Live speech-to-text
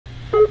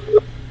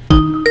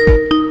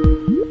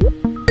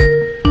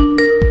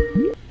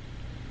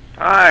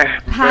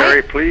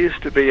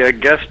pleased to be a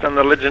guest on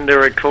the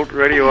legendary Cult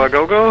Radio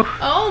A-Go-Go.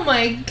 Oh,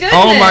 my goodness.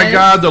 Oh, my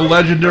God, the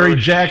legendary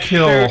Jack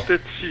Hill.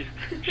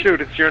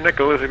 Shoot, it's your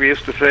nickel, as we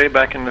used to say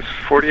back in the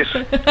 40s.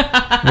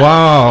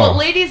 Wow. Well,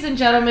 ladies and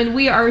gentlemen,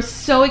 we are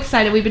so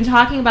excited. We've been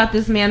talking about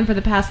this man for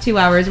the past 2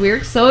 hours. We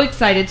are so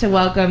excited to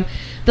welcome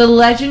the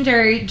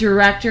legendary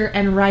director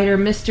and writer,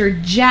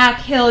 Mr.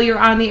 Jack Hill. You're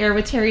on the air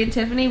with Terry and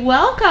Tiffany.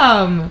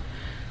 Welcome.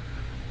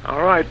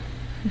 All right.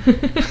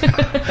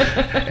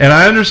 And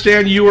I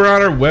understand you were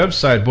on our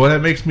website. Boy,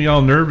 that makes me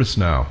all nervous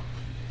now.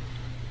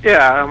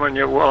 Yeah, I'm on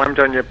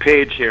your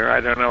page here.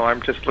 I don't know.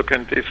 I'm just looking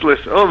at this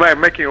list. Oh,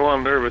 I'm making you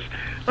all nervous.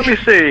 Let me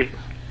see.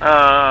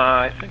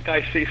 I think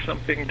I see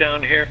something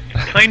down here.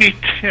 Tiny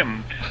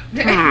Tim.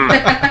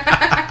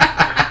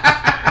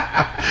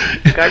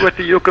 Guy with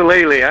the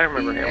ukulele. I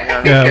remember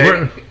him.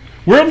 Yeah, okay.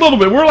 We're a little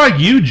bit. We're like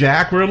you,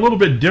 Jack. We're a little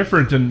bit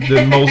different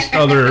than most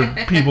other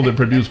people that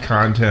produce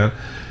content.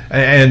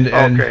 And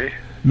okay.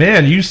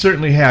 Man, you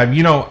certainly have.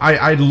 You know,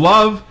 I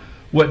love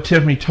what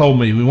Tiffany told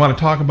me. We want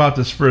to talk about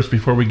this first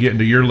before we get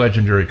into your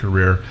legendary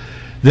career.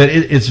 That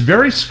it's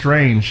very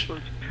strange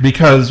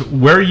because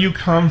where you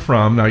come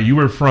from, now you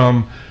were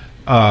from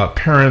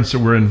parents that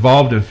were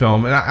involved in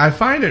film, and I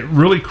find it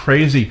really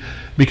crazy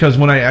because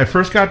when I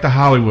first got to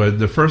Hollywood,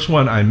 the first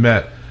one I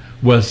met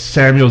was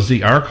Samuel Z.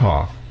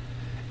 Arkoff.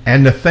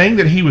 And the thing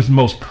that he was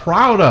most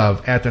proud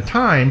of at the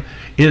time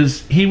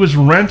is he was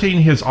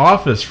renting his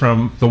office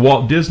from the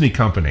Walt Disney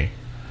Company.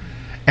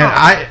 And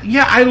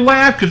I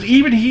laughed because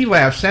even he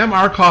laughed. Sam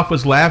Arkoff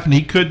was laughing.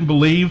 He couldn't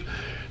believe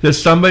that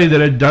somebody that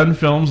had done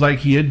films like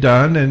he had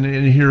done, and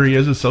here he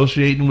is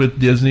associating with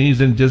Disney's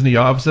and Disney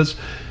offices.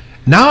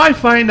 Now I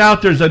find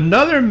out there's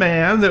another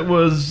man that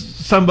was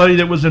somebody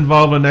that was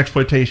involved in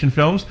exploitation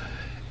films,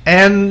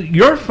 and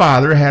your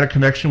father had a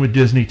connection with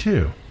Disney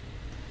too.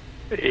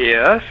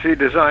 Yes, he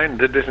designed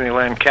the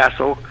Disneyland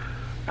castle,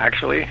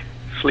 actually,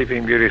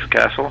 Sleeping Beauty's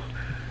castle.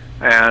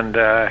 And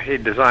he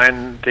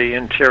designed the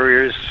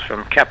interiors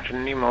from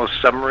Captain Nemo's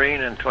submarine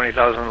and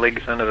 20,000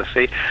 Leagues Under the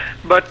Sea.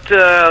 But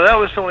that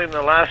was only in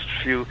the last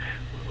few...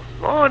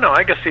 Oh, no,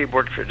 I guess he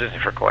worked for Disney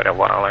for quite a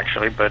while,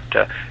 actually. But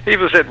he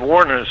was at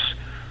Warner's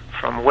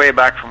from way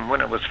back from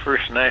when it was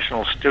First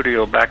National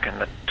Studio back in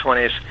the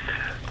 20s,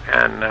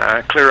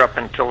 and clear up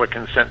until the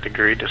consent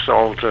decree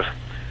dissolved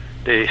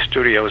the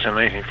studios in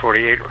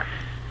 1948.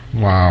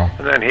 Wow.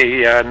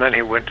 And then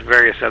he went to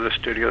various other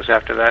studios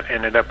after that,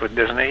 ended up with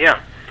Disney,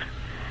 yeah.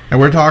 And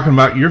we're talking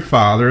about your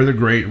father, the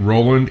great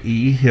Roland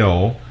E.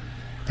 Hill,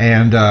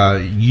 and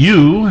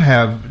you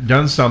have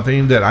done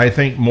something that I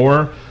think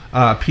more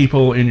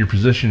people in your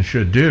position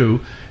should do,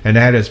 and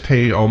that is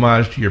pay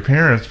homage to your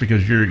parents,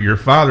 because your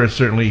father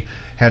certainly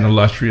had an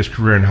illustrious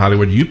career in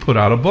Hollywood. You put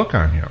out a book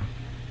on him.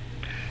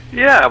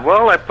 Yeah,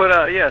 well, I put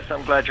out, yes,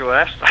 I'm glad you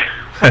asked.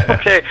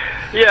 Okay,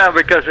 yeah,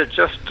 because it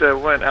just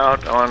went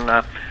out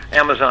on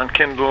Amazon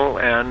Kindle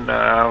and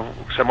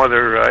some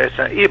other, it's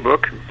an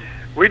e-book.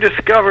 We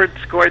discovered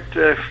quite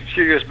a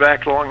few years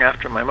back, long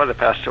after my mother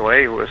passed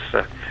away, who was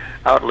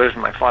outlived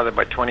my father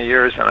by 20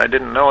 years, and I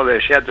didn't know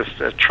that she had this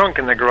trunk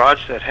in the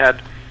garage that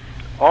had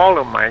all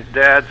of my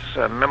dad's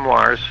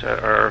memoirs,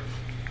 or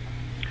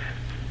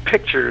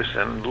pictures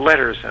and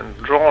letters and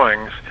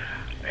drawings,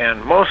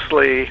 and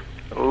mostly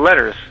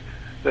letters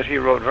that he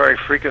wrote very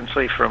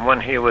frequently from when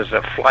he was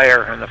a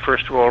flyer in the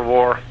First World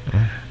War,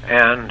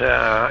 and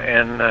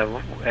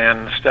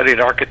studied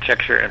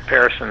architecture in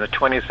Paris in the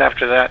 20s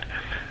after that.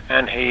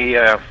 And he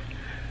had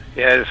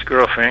his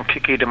girlfriend,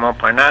 Kiki de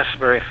Montparnasse,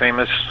 very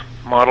famous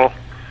model,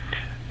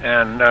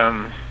 and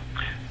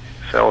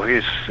so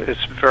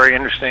it's very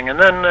interesting. And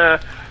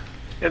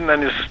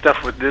then his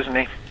stuff with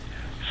Disney.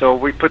 So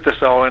we put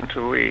this all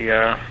into, we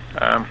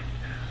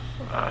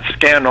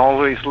scanned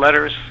all these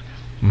letters,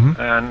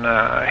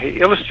 and he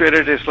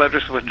illustrated his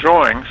letters with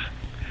drawings.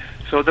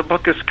 So the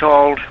book is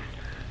called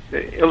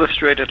The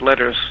Illustrated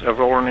Letters of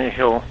Roland E.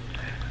 Hill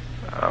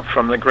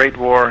from the Great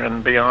War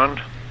and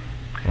Beyond.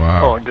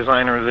 Wow. Oh,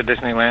 designer of the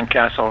Disneyland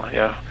castle,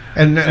 yeah.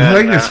 And the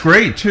thing that's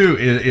great, too,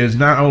 is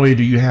not only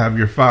do you have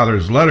your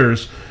father's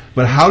letters,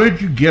 but how did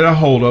you get a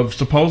hold of,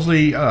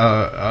 supposedly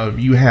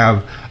you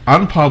have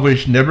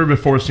unpublished,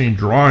 never-before-seen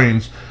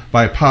drawings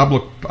by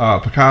Pablo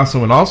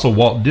Picasso and also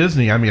Walt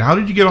Disney. I mean, how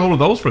did you get a hold of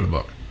those for the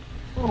book?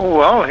 Oh,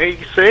 well, he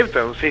saved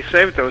those. He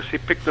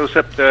picked those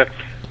up.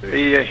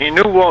 He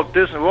knew Walt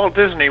Disney. Walt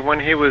Disney,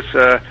 when he was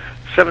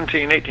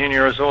 17, 18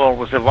 years old,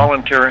 was a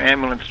volunteer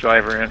ambulance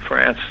driver in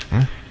France.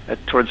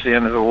 Towards the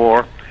end of the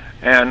war,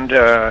 and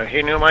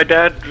he knew my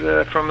dad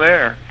from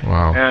there.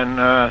 Wow.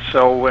 And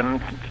so when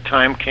the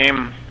time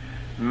came,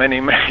 many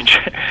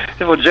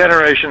several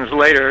generations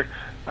later,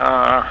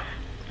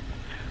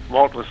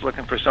 Walt was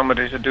looking for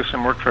somebody to do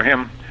some work for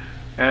him,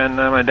 and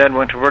my dad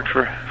went to work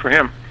for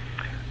him.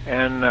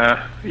 And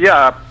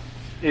yeah,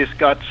 he's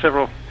got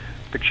several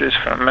pictures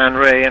from Man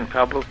Ray and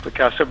Pablo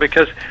Picasso,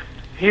 because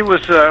he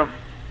was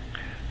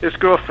his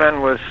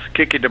girlfriend was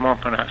Kiki de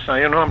Montparnasse. Now,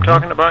 you know what I'm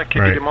talking about?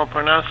 Kiki de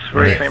Montparnasse,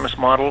 very famous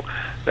model,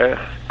 the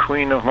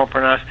Queen of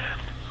Montparnasse,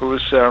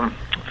 whose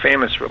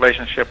famous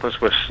relationship was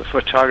with the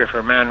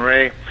photographer Man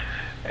Ray.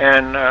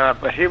 and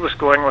but he was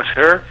going with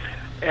her,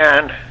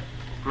 and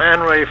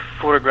Man Ray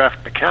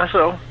photographed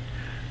Picasso.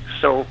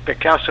 So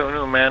Picasso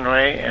knew Man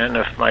Ray, and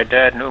if my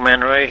dad knew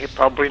Man Ray, he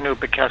probably knew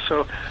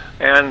Picasso.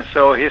 And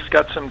so he's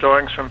got some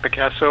drawings from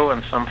Picasso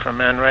and some from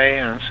Man Ray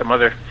and some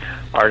other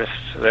artists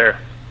there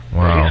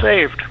that he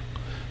saved.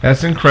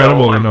 That's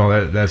incredible to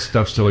know that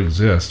stuff still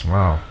exists.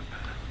 Wow.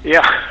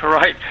 Yeah,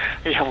 right.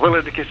 Yeah, well,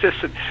 it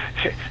existed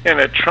in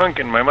a trunk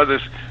in my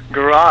mother's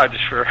garage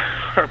for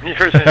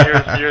years and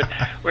years and years.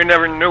 We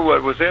never knew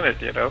what was in it,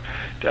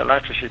 till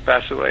after she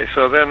passed away.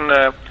 So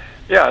then...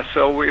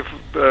 so we've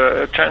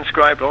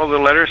transcribed all the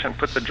letters and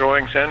put the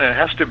drawings in. And it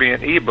has to be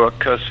an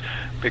e-book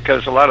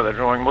because a lot of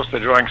most of the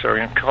drawings are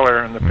in color,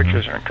 and the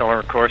pictures are in color,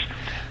 of course,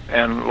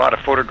 and a lot of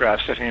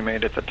photographs that he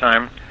made at the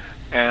time.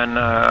 And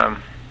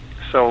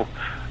so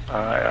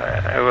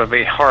it would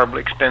be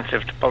horribly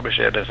expensive to publish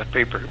it as a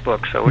paper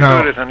book. So we do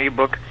it as an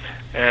e-book,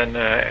 and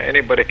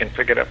anybody can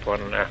pick it up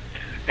on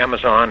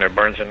Amazon or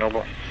Barnes &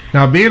 Noble.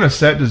 Now, being a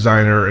set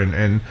designer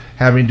and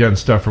having done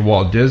stuff for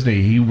Walt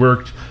Disney, he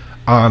worked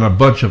on a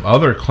bunch of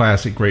other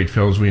classic great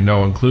films we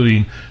know,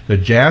 including The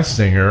Jazz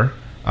Singer,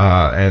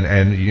 and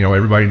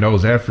everybody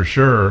knows that for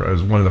sure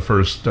as one of the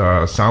first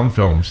sound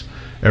films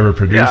ever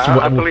produced. Yeah,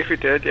 I believe he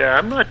did. Yeah,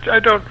 I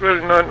don't really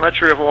know. I'm not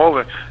sure of all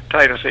the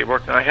titles he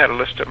worked on. I had a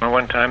list of them at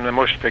one time. The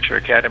Motion Picture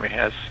Academy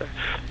has.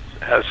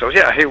 So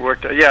yeah, he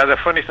worked. Yeah, the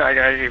funny thing,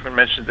 I even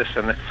mentioned this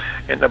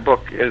in the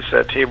book, is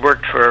that he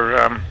worked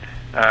for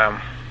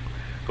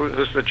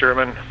who's the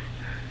German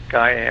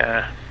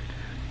guy.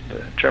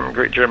 The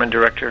great German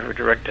director who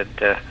directed,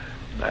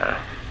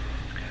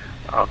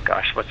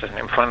 what's his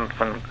name? Fun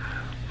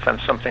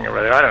something or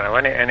other. I don't know.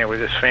 Anyway,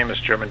 this famous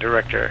German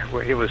director.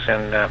 He was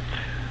in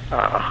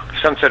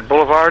Sunset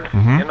Boulevard.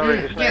 You know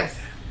his name? Yes.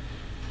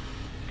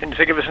 Can you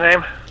think of his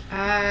name?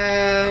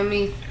 Let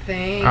me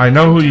think. I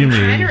know who you mean.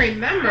 I'm trying to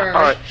remember.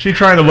 All right. She's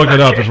trying to look it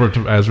up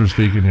as we're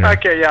speaking here.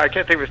 Okay, yeah, I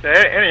can't think of his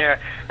name.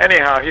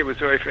 Anyhow, he was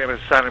a very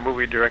famous silent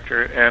movie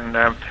director, and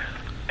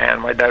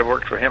my dad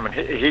worked for him, and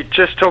he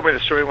just told me the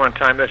story one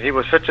time that he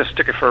was such a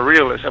sticker for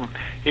realism.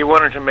 He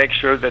wanted to make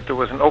sure that there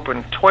was an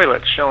open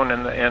toilet shown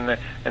in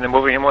the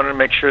movie. He wanted to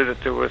make sure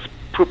that there was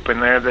poop in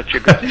there that you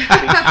could see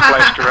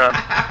splashed around.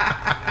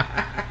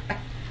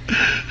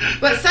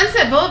 But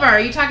Sunset Boulevard, are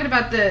you talking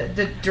about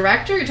the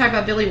director? You're talking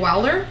about Billy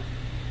Wilder?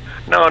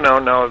 No.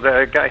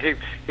 The guy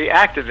he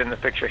acted in the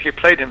picture. He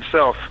played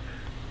himself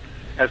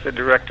as the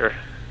director.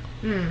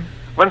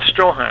 Von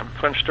Stroheim.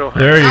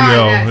 There you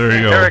go. Yes, there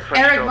you go. Eric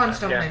von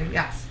Stroheim,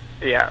 yes.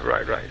 Yeah,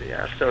 right.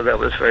 Yeah, so that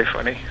was very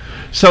funny.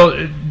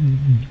 So,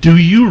 do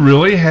you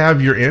really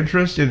have your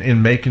interest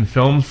in making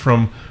films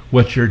from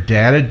what your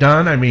dad had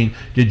done? I mean,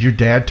 did your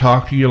dad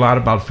talk to you a lot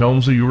about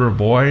films when you were a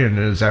boy, and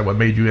is that what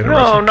made you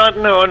interested?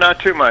 No, not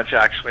too much,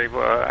 actually.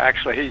 Well,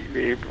 actually,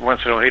 he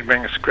once in a while he'd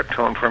bring a script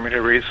home for me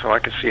to read so I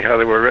could see how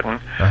they were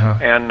written.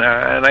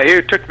 And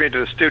he took me to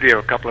the studio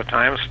a couple of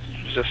times,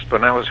 just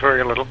when I was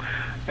very little,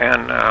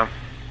 and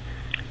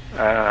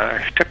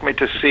he took me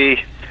to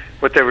see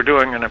what they were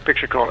doing in a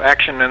picture called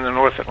Action in the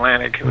North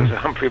Atlantic. It was a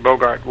Humphrey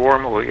Bogart war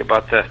movie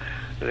about the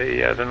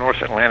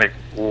North Atlantic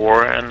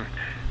War, and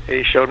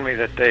he showed me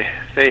that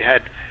they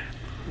had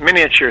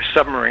miniature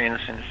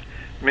submarines and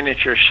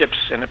miniature ships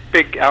in a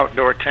big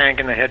outdoor tank,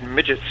 and they had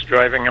midgets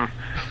driving them.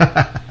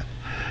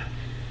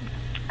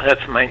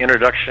 That's my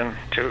introduction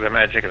to the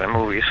magic of the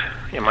movies,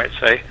 you might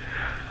say.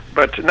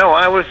 But no,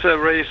 I was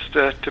raised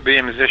to be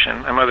a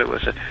musician. My mother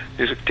was a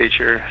music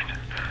teacher.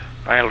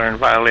 I learned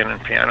violin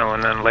and piano,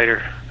 and then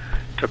later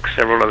took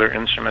several other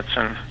instruments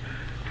and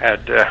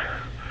had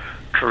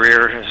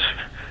careers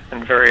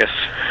in various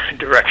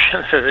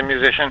directions as a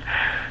musician.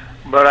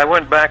 But I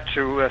went back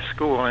to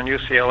school in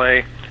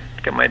UCLA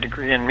to get my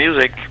degree in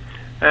music,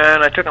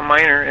 and I took a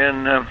minor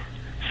in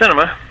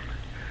cinema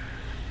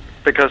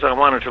because I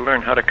wanted to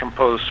learn how to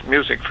compose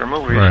music for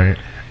movies. Right.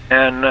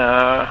 And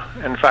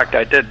in fact,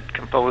 I did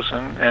compose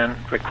and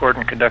record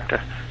and conduct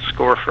a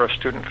score for a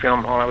student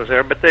film while I was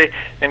there. But I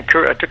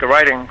took a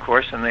writing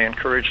course, and they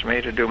encouraged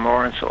me to do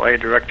more, and so I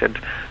directed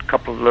a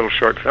couple of little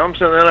short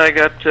films, and then I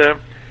got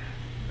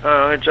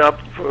a job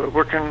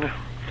working.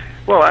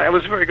 Well, I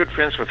was very good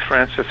friends with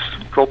Francis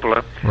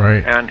Coppola,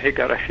 right? And he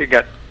got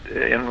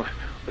in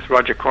with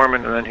Roger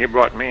Corman, and then he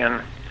brought me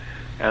in.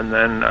 And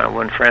then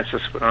when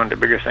Francis went on to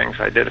bigger things,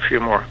 I did a few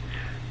more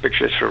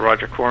pictures for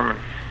Roger Corman.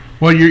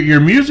 Well, your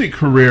music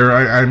career,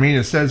 I mean,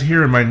 it says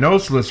here in my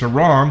notes, unless I'm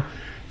wrong,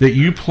 that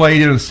you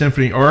played in a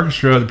symphony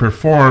orchestra that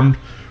performed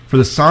for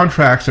the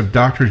soundtracks of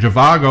Dr.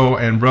 Zhivago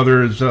and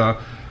Brothers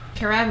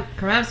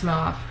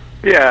Karamazov.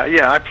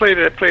 Yeah. I played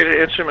an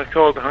instrument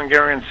called the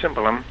Hungarian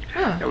cymbalum.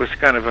 Oh. It was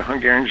kind of a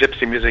Hungarian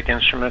gypsy music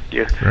instrument.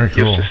 You Very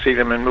cool. used to see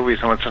them in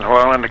movies once in a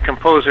while, and the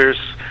composers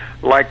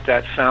liked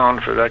that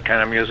sound for that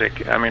kind of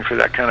music. I mean, for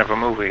that kind of a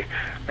movie.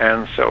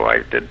 And so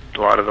I did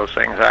a lot of those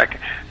things.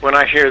 When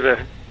I hear the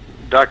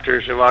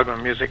Dr.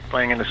 Zhivago music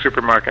playing in the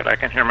supermarket, I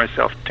can hear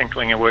myself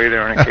tinkling away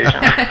there on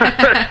occasion.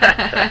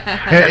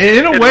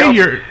 In a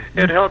way,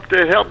 it helped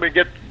me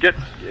get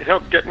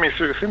me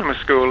through cinema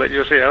school at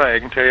UCLA. I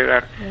can tell you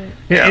that.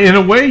 Yeah. In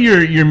a way,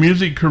 your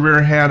music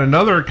career had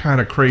another kind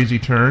of crazy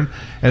turn,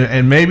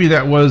 and maybe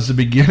that was the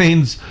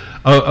beginnings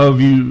of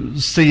you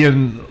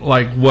seeing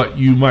like what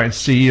you might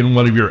see in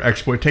one of your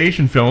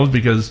exploitation films,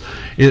 because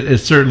it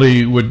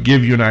certainly would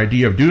give you an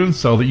idea of doing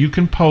so, that you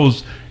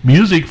composed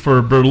music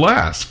for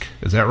burlesque.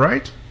 Is that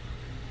right?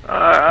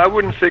 I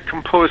wouldn't say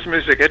composed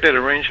music. I did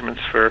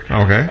arrangements for.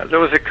 Okay. There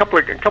was a couple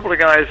of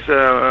guys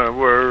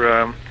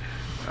were.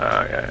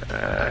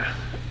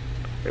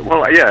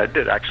 Well, yeah, I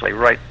did actually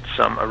write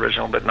some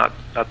original, but not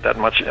that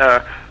much.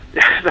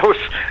 That was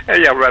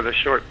rather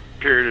short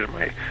period of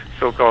my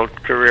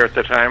so-called career at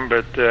the time.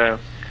 But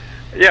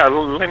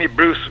Lenny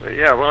Bruce.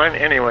 Yeah. Well,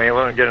 anyway, I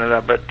won't get into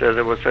that. But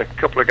there was a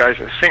couple of guys,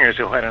 singers,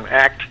 who had an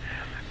act,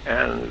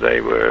 and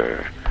they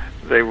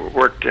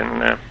worked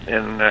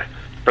in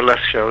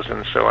burlesque shows,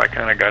 and so I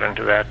kind of got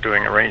into that,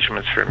 doing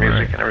arrangements for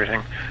music and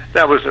everything.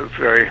 That was a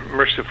very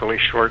mercifully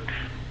short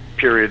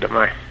period of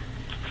my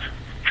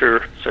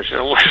career, such as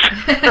it was.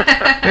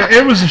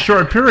 It was a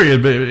short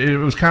period, but it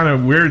was kind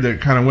of weird that it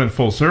kind of went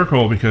full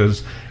circle,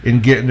 because in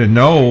getting to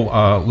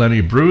know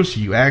Lenny Bruce,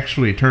 you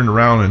actually turned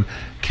around and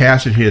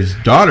casted his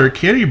daughter,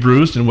 Kitty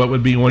Bruce, in what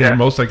would be one of your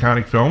most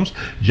iconic films,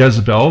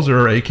 Jezebels,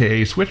 or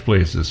AKA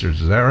Switchblade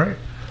Sisters. Is that right?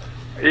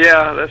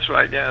 Yeah, that's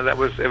right. Yeah, it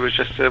was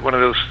just one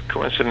of those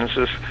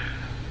coincidences.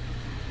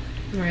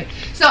 Right.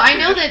 So I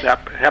know that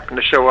happened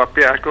to show up.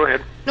 Yeah, go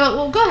ahead. No,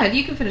 well, go ahead.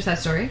 You can finish that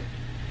story.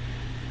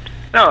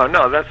 No,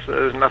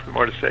 there's nothing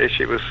more to say.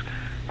 She was.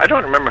 I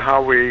don't remember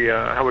how we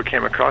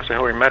came across her,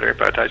 how we met her,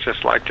 but I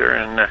just liked her,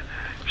 and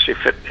she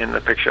fit in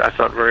the picture, I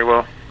thought, very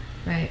well.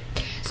 Right.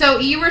 So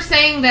you were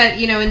saying that,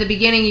 in the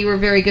beginning you were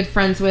very good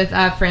friends with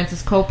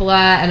Francis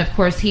Coppola, and of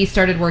course he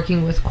started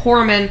working with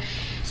Corman.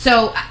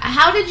 So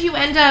how did you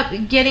end up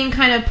getting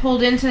kind of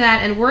pulled into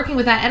that and working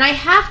with that? And I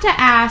have to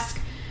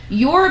ask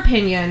your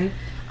opinion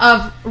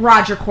of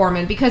Roger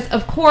Corman, because,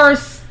 of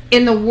course,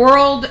 in the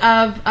world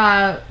of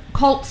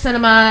cult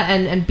cinema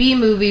and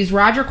B-movies,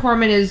 Roger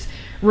Corman is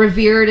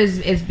revered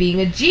as being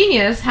a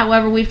genius.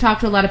 However, we've talked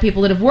to a lot of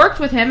people that have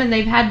worked with him, and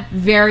they've had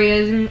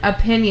varying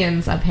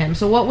opinions of him.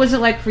 So what was it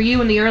like for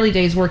you in the early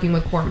days working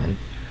with Corman?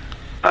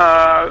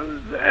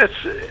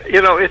 It's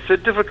a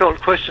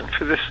difficult question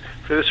for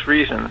this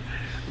reason,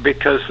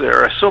 because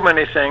there are so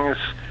many things,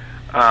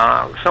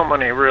 so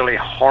many really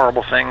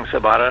horrible things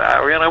about it.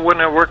 When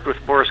I worked with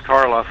Boris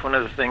Karloff, one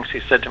of the things he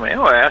said to me,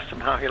 I asked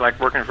him how he liked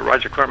working for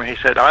Roger Corman. He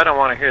said, I don't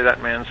want to hear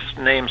that man's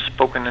name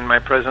spoken in my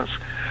presence.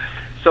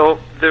 So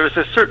there's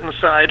a certain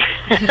side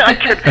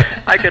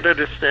I could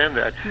understand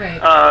that. Right.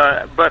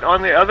 But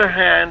on the other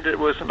hand, it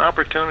was an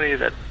opportunity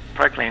that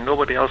practically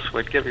nobody else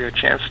would give you a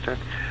chance to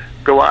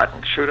go out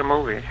and shoot a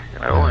movie.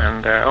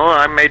 And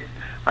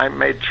I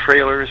made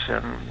trailers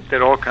and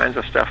did all kinds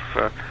of stuff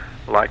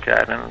like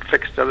that, and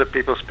fixed other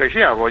people's pictures.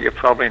 Yeah, well, you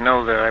probably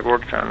know that I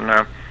worked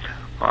on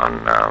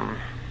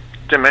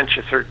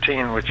Dementia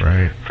 13, which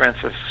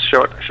Francis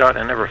shot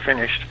and never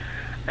finished,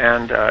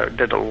 and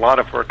did a lot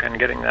of work on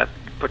getting that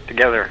put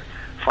together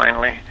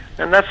finally.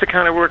 And that's the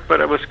kind of work,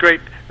 but it was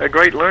a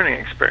great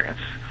learning experience.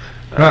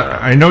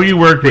 I know you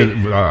worked with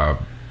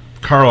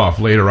Karloff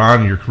later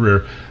on in your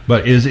career,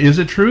 but is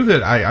it true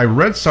that I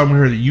read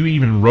somewhere that you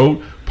even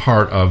wrote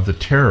part of The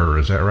Terror?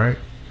 Is that right?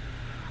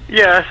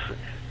 Yes,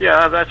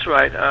 yeah, that's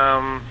right.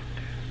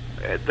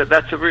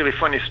 That's a really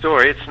funny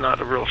story. It's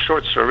not a real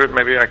short story, but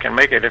maybe I can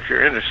make it if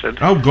you're interested.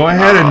 Oh, go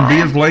ahead and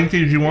be as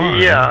lengthy as you want.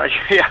 Yeah,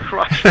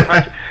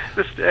 Roger.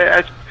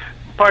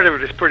 Part of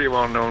it is pretty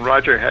well known.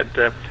 Roger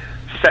had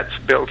sets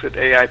built at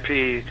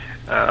AIP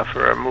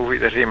for a movie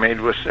that he made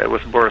with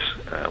Boris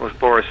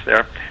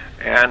there,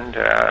 and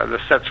the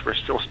sets were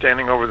still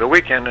standing over the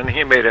weekend, and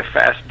he made a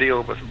fast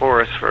deal with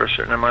Boris for a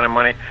certain amount of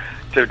money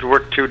to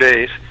work 2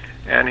 days,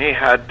 and he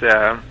had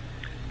a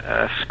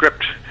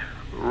script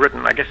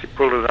written. I guess he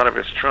pulled it out of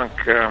his trunk.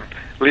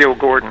 Leo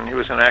Gordon, he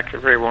was an actor,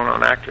 very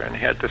well-known actor, and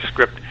he had the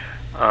script,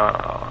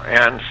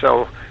 and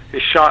so he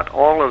shot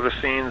all of the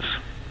scenes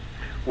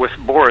with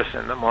Boris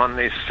in them on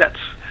these sets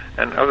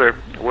and other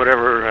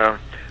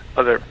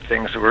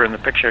things that were in the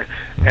picture.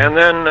 And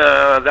then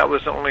that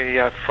was only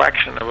a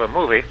fraction of a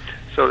movie.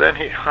 So then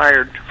he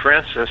hired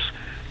Francis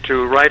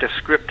to write a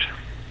script,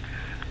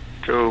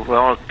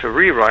 to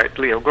rewrite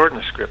Leo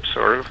Gordon's script,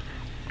 sort of,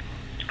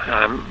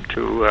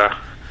 to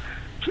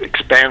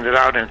expand it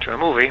out into a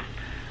movie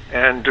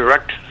and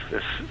direct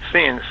the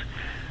scenes.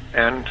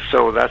 And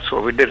so that's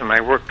what we did. And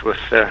I worked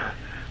with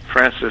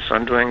Francis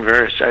on doing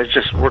various. I was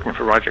just working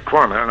for Roger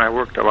Corman, and I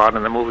worked a lot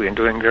in the movie and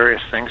doing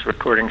various things,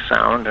 recording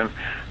sound and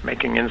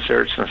making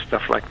inserts and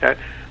stuff like that.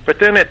 But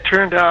then it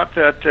turned out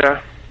that,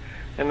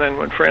 and then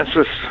when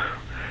Francis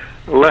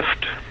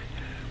left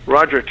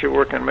Roger to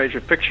work on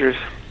major pictures,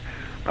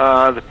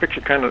 the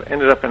picture kind of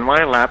ended up in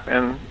my lap,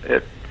 and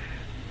it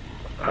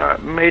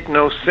made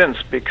no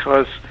sense,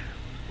 because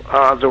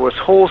there was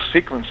whole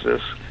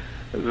sequences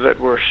that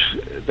were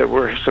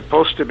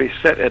supposed to be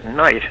set at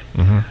night.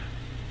 Mm-hmm.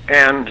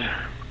 And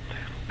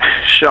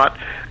shot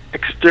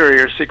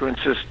exterior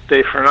sequences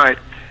day for night,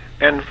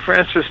 and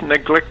Francis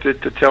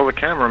neglected to tell the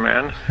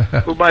cameraman,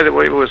 who, by the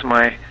way, was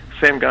my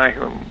same guy,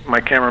 my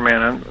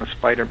cameraman on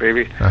Spider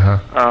Baby,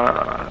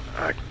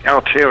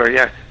 Al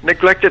Taylor,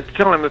 neglected to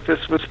tell him that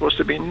this was supposed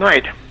to be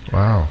night.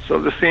 Wow. So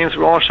the scenes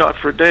were all shot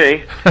for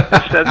day.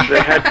 Instead,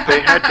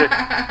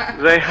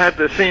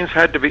 the scenes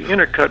had to be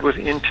intercut with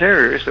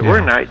interiors that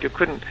were night. You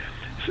couldn't.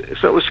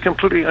 So it was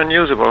completely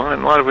unusable,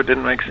 and a lot of it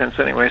didn't make sense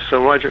anyway.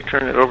 So Roger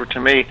turned it over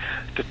to me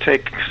to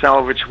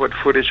salvage what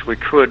footage we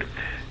could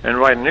and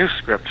write a new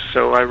script.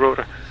 So I wrote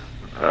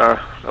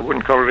I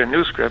wouldn't call it a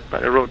new script,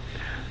 but I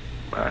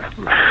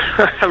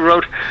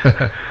wrote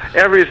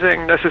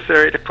everything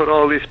necessary to put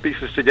all these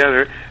pieces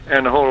together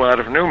and a whole lot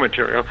of new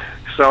material.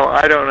 So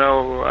I don't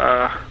know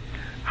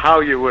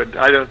how you would.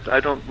 I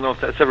don't know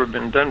if that's ever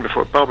been done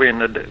before. Probably in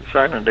the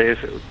silent days,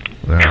 it was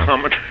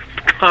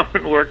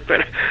common work.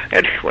 But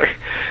anyway,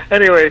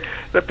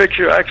 the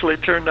picture actually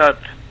turned out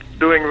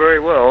doing very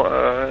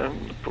well.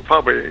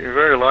 Probably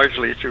very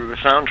largely to the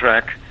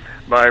soundtrack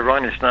by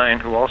Ronnie Stein,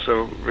 who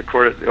also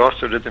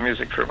did the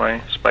music for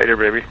my Spider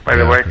Baby. By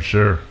the way, for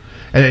sure.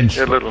 And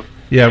a little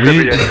we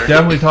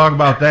definitely talk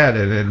about that,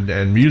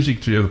 and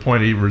music to the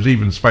point it was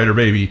even Spider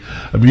Baby,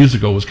 a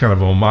musical, was kind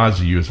of an homage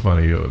to you. It's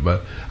funny,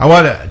 but I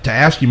wanted to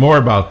ask you more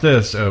about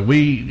this.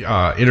 We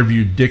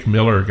interviewed Dick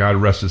Miller, God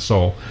rest his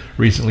soul,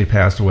 recently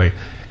passed away,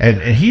 and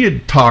he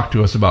had talked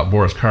to us about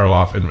Boris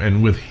Karloff,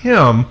 and with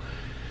him,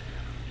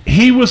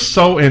 he was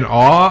so in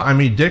awe. I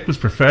mean, Dick was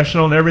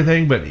professional and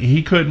everything, but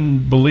he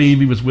couldn't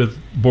believe he was with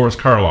Boris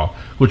Karloff,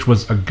 which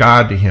was a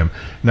god to him.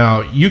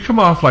 Now, you come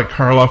off like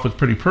Karloff was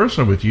pretty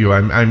personal with you.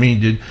 I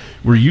mean,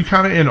 were you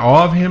kind of in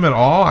awe of him at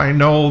all? I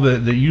know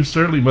that you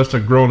certainly must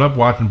have grown up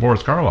watching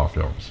Boris Karloff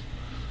films.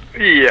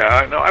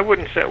 Yeah, no, I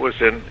wouldn't say it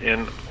was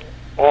in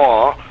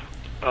awe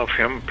of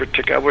him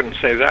particularly. I wouldn't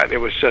say that. It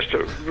was just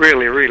a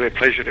really, really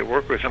pleasure to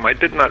work with him. I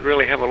did not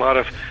really have a lot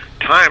of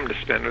time to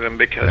spend with him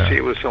because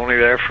he was only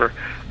there for,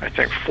 I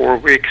think, 4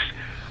 weeks,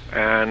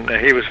 and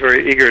he was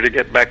very eager to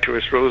get back to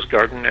his rose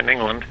garden in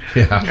England.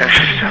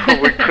 And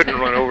so we couldn't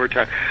run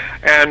overtime.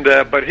 And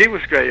but he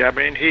was great. I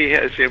mean, he,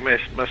 as you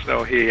must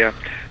know, he had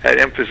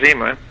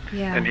emphysema,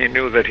 and he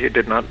knew that he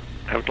did not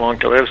have long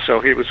to live,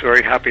 so he was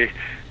very happy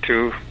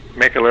to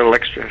make a little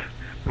extra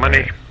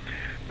money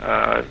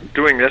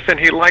doing this, and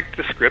he liked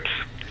the scripts,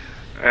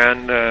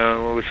 and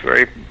was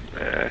very.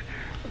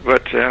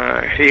 But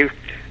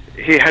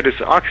he had his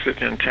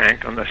oxygen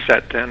tank on the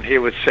set, and he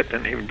would sit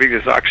and he would breathe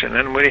his oxygen.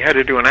 And when he had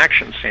to do an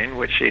action scene,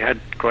 which he had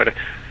quite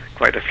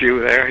a few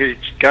there, he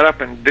got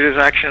up and did his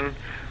action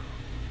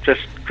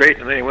just great,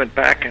 and then he went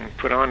back and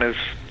put on his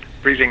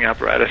breathing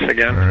apparatus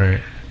again. Right.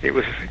 He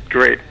was a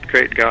great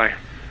guy.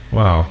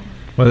 Wow.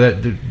 Well,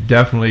 that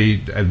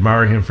definitely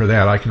admire him for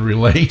that. I can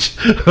relate,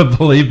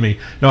 believe me.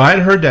 No, I had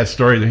heard that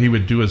story that he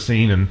would do a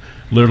scene and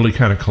literally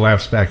kind of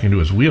collapse back into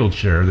his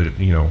wheelchair. That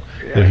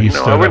that he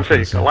stood up. I wouldn't say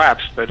he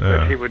collapsed, but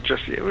he would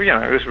just he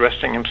was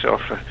resting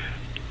himself.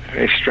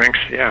 His strength,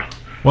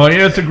 Well,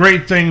 it's a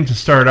great thing to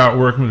start out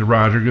working with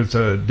Roger. It's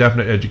a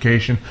definite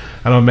education.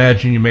 I don't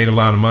imagine you made a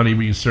lot of money,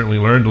 but you certainly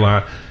learned a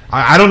lot.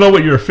 I don't know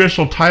what your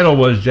official title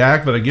was,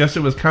 Jack, but I guess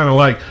it was kind of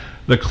like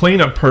the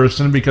cleanup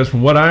person, because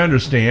from what I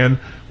understand,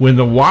 when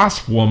the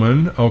Wasp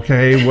Woman,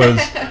 was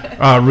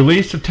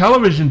released to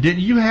television,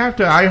 didn't you have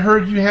to? I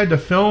heard you had to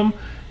film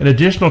an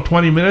additional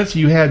 20 minutes.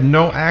 You had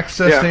no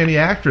access to any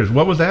actors.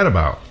 What was that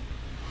about?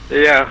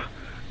 Yeah.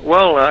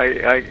 Well,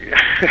 the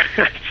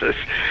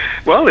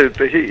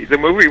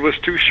movie was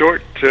too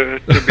short to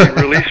be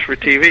released for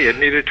TV. It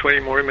needed 20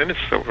 more minutes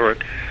for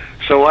it.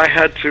 So I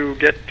had to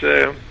get.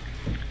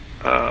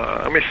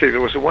 Let me see. There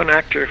was one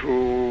actor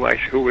who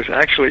was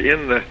actually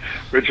in the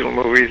original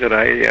movie that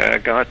I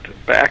got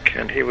back,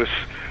 and he was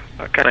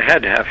kind of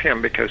had to have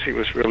him because he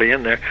was really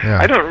in there. Yeah.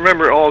 I don't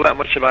remember all that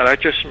much about it. I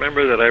just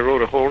remember that I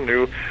wrote a whole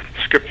new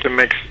script to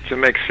make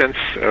sense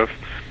of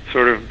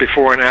sort of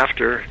before and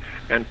after,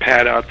 and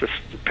pad out the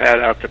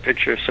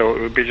picture so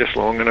it would be just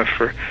long enough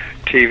for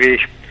TV.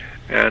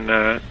 And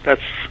I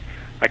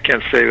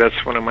can't say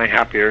that's one of my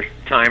happier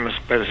times,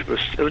 but it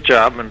was a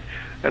job and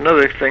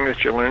another thing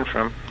that you learn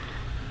from.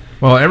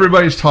 Well,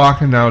 everybody's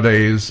talking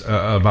nowadays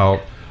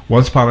about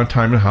Once Upon a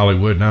Time in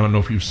Hollywood, and I don't know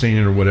if you've seen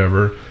it or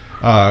whatever.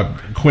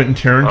 Quentin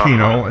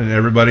Tarantino, and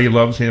everybody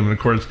loves him, and of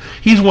course,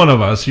 he's one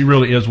of us. He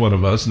really is one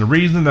of us. And the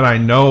reason that I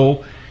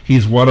know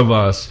he's one of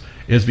us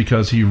is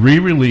because he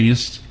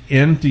re-released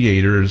in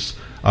theaters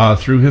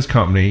through his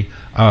company,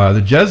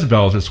 The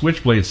Jezebels, a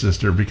Switchblade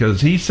Sister,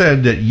 because he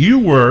said that you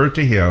were,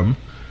 to him,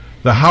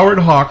 the Howard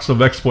Hawks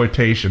of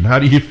exploitation. How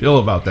do you feel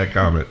about that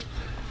comment?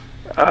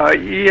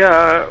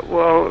 Yeah,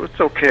 well,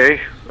 it's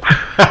okay.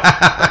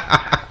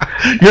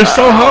 You're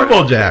so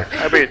humble, Jack.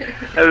 I mean,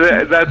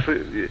 that's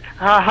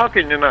how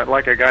can you not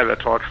like a guy that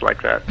talks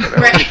like that?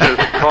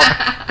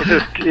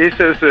 He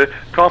says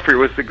Coffy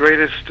was the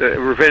greatest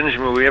revenge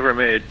movie ever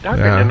made. How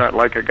can you not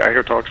like a guy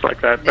who talks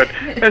like that? But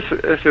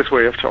it's his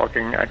way of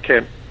talking. I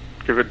can't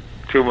give it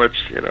too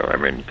much, I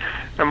mean,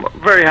 I'm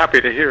very happy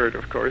to hear it,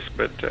 of course,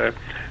 but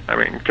I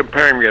mean,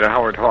 comparing me to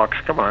Howard Hawks,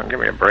 come on, give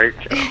me a break.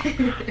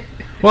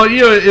 Well,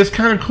 it's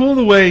kind of cool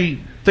the way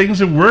things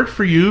have worked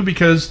for you,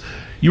 because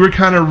you were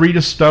kind of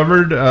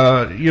rediscovered,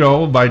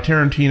 by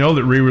Tarantino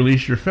that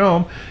re-released your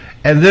film.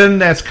 And then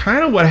that's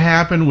kind of what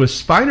happened with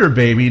Spider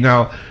Baby.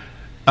 Now,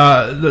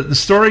 the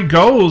story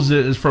goes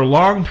is for a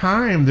long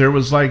time there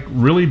was like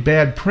really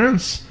bad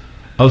prints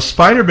of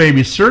Spider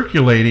Baby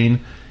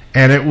circulating,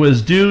 and it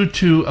was due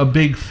to a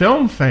big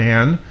film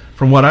fan,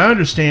 from what I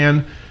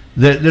understand,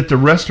 that the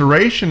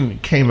restoration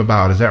came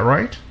about. Is that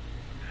right?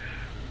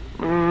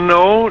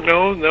 No,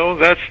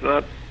 that's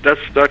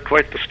not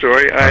quite the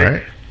story. All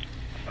right.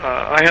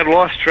 I had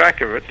lost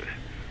track of it,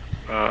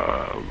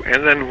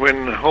 and then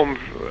when home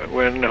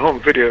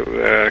video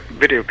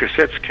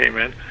cassettes came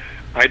in,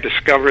 I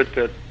discovered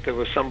that there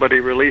was somebody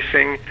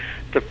releasing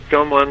the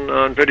film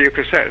on video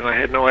cassette, and I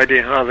had no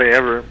idea how they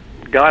ever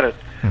got it.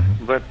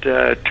 Mm-hmm. But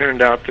it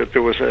turned out that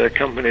there was a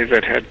company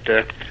that had,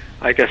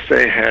 I guess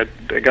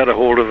they got a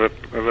hold of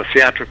a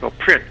theatrical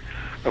print,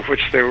 of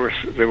which there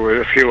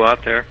were a few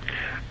out there,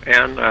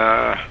 and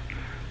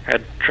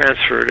had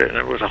transferred it, and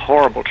it was a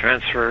horrible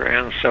transfer,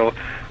 and so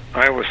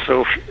I was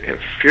so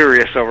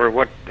furious over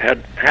what had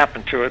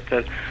happened to it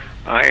that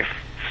I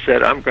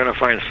said, I'm going to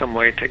find some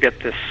way to get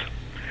this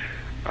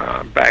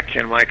back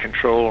in my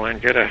control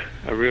and get a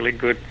really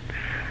good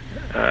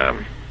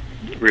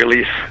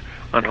release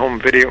on home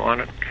video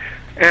on it.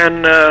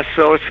 And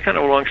so it's kind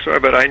of a long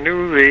story, but I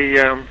knew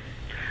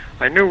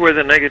I knew where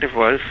the negative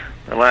was,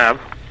 the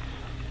lab,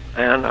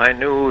 and I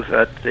knew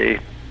that the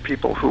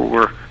people who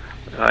were,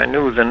 I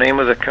knew the name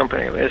of the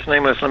company. His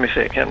name was, let me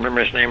see, I can't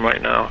remember his name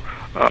right now.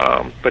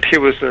 But he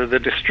was the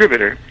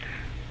distributor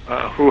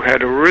who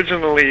had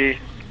originally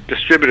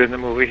distributed the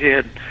movie. He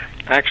had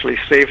actually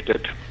saved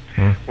it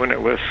when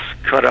it was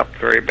cut up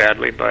very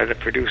badly by the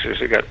producers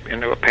who got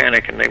into a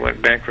panic and they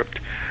went bankrupt.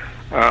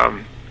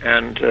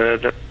 And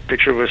the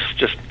picture was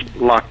just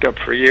locked up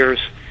for years.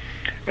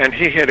 And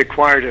he had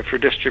acquired it for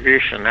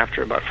distribution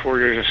after about 4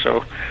 years or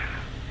so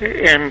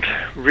and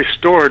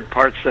restored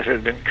parts that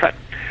had been cut.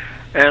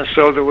 And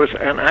so there was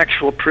an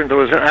actual print, there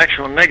was an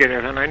actual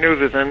negative, and I knew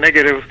that the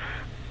negative,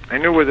 I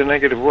knew where the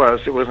negative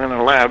was. It was in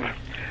a lab,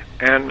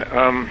 and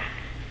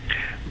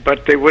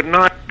but they would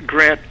not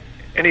grant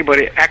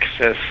anybody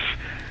access,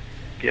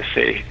 you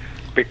see,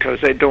 because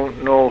they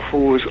don't know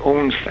who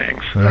owns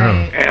things.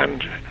 Right.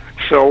 And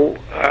so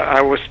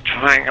I was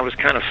kind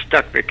of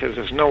stuck, because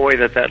there's no way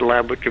that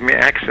lab would give me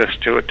access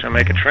to it to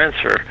make a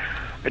transfer,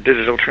 a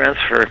digital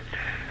transfer.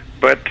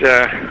 But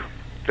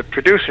the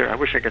producer, I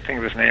wish I could think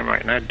of his name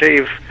right now,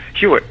 Dave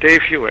Hewitt.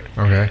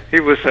 Okay. He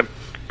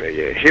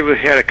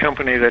had a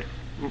company that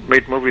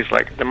made movies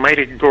like The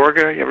Mighty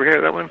Gorga. You ever hear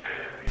of that one?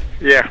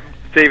 Yeah,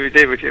 David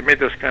made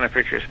those kind of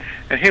pictures,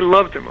 and he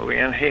loved the movie,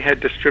 and he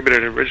had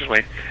distributed it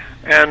originally,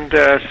 and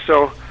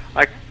so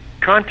I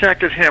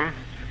contacted him,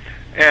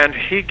 and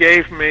he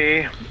gave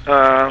me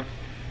the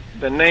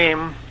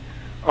name.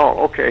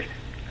 Oh, okay.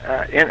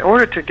 In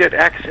order to get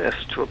access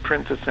to a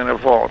print that's in a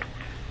vault,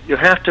 you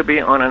have to be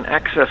on an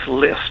access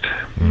list.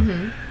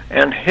 Mm-hmm.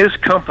 And his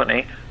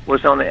company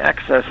was on the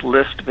access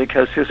list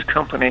because his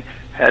company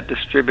had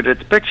distributed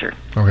the picture.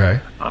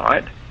 Okay. All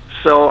right.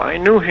 So I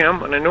knew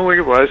him, and I knew where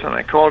he was, and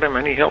I called him,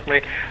 and he helped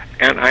me.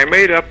 And I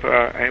made up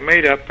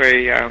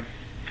a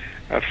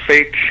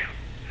fake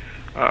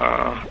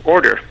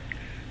order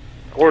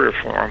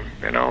form.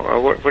 You know,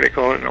 what do you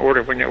call it? An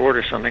order when you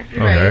order something.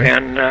 Okay.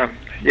 And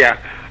yeah.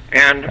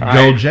 And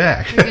Go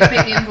Jack. Like a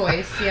fake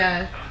invoice,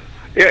 yeah.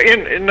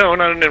 Yeah, no,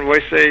 not an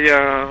invoice.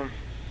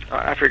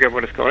 I forget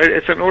what it's called.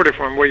 It's an order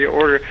form where you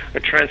order a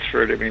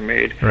transfer to be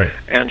made. Right.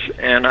 And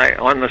I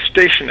on the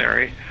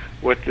stationery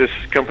with this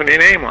company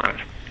name on it,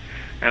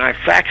 and I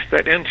faxed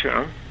that into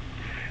them,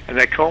 and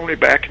they called me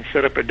back and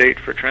set up a date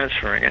for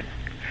transferring it.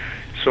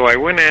 So I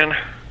went in,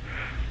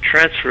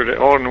 transferred it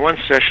all in one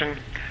session,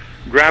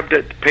 grabbed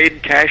it,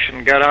 paid cash,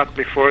 and got out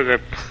before the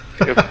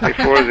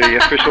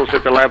officials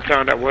at the lab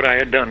found out what I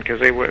had done, because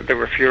they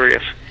were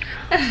furious.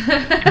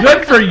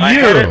 Good for you. I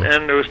had it,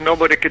 and there was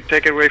nobody could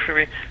take it away from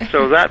me.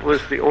 So that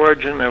was the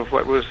origin of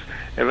what was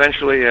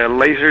eventually a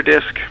laser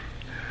disc,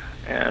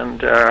 and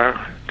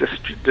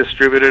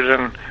distributed,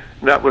 and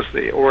that was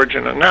the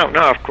origin. And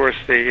now of course,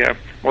 the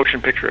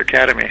Motion Picture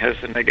Academy has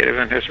the negative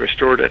and has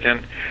restored it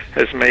and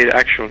has made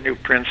actual new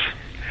prints.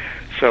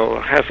 So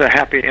it has a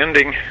happy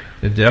ending.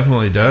 It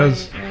definitely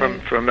does.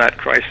 From that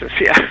crisis,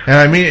 yeah. And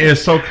I mean,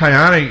 it's so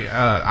iconic.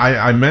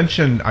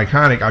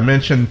 I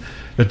mentioned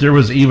that there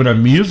was even a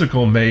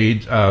musical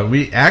made.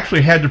 We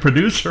actually had the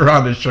producer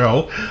on the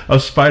show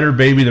of Spider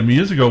Baby the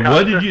musical.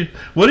 What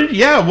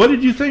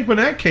did you think when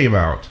that came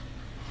out?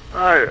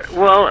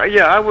 Well,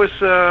 yeah, I was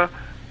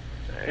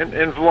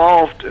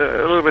involved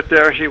a little bit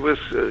there. He was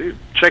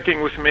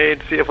checking with me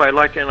to see if I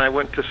liked it, and I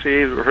went to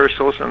see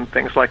rehearsals and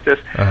things like this.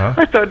 Uh-huh.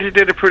 I thought he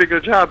did a pretty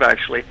good job,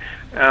 actually,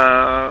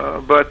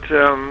 but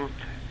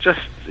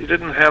just he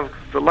didn't have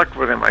the luck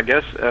with him, I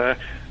guess.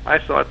 I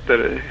thought that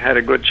it had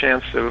a good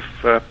chance of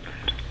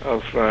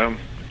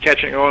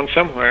catching on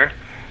somewhere,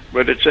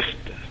 but it just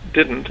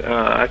didn't.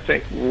 I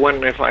think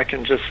one, if I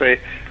can just say,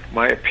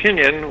 my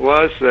opinion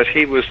was that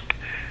he was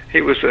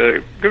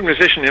a good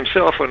musician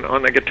himself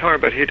on the guitar,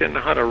 but he didn't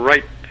know how to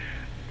write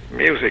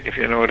music, if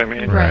you know what I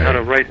mean, Right. how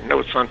to write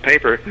notes on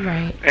paper.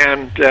 Right.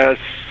 And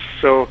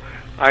so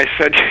I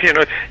said,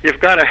 you've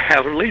got to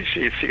have lead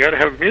sheets. You got to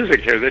have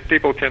music here that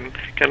people can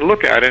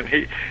look at. And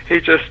he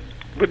just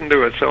wouldn't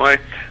do it. So I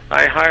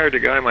hired a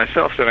guy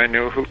myself that I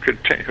knew who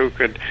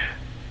could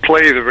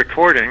play the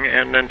recording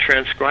and then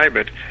transcribe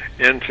it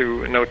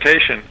into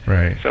notation.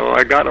 Right. So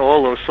I got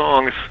all those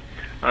songs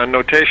on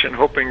notation,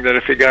 hoping that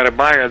if he got a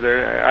buyer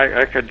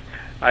there,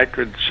 I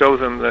could show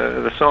them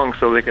the songs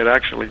so they could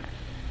actually.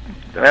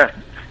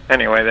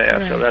 Anyway,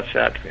 Right. so that's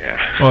that. Yeah.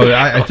 Well,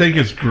 I think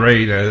it's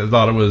great. I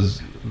thought it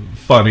was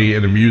funny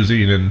and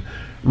amusing, and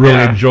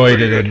really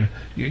enjoyed it. good. And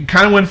it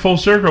kind of went full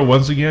circle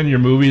once again. Your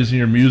movies and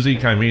your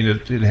music. I mean,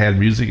 it had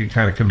music. It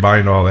kind of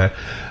combined all that.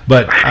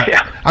 But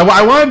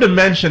I wanted to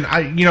mention.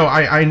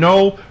 I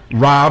know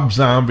Rob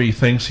Zombie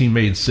thinks he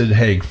made Sid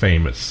Haig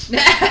famous,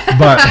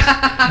 but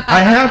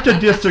I have to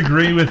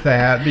disagree with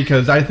that,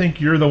 because I think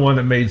you're the one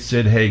that made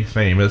Sid Haig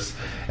famous.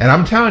 And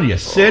I'm telling you,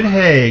 Sid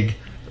Haig.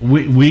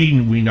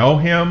 We know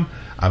him.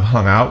 I've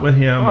hung out with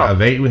him.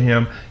 I've ate with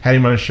him. Had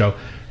him on a show.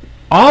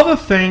 All the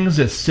things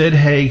that Sid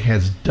Haig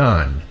has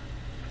done,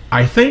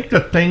 I think the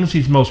things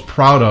he's most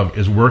proud of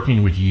is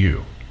working with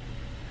you.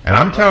 And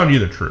I'm telling you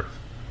the truth.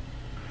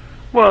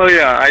 Well,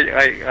 yeah,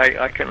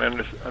 I can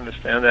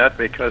understand that,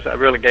 because I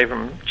really gave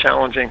him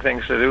challenging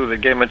things to do that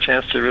gave him a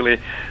chance to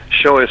really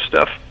show his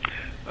stuff.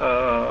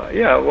 That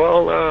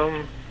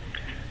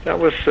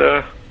was,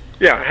 I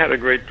had a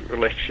great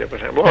relationship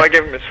with him. Well, I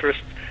gave him his first,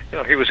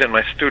 he was in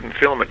my student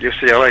film at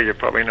UCLA, you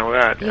probably know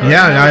that.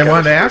 I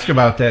wanted to ask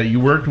about that. You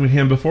worked with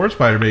him before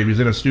Spider Babies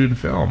in a student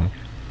film.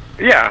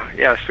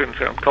 Yeah, student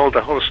film called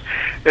The Host.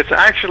 It's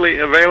actually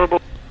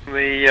available on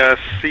the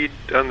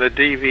on the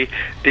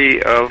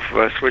DVD of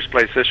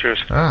Switchblade Sisters.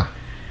 Ah,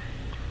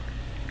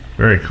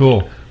 very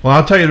cool. Well,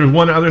 I'll tell you, there's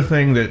one other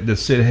thing that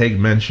Sid Haig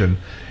mentioned,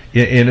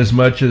 in as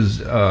much as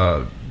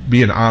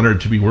being honored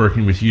to be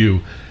working with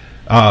you.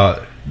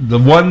 The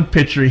one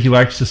picture he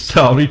likes to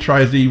sell, he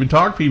tries to even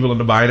talk people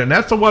into buying it, and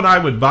that's the one I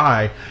would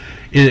buy,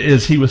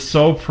 is he was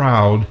so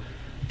proud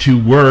to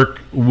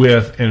work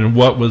with in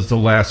what was the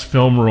last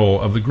film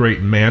role of the great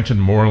Manton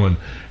Moreland.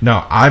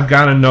 Now, I've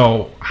got to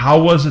know,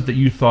 how was it that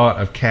you thought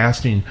of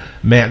casting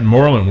Manton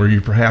Moreland? Were you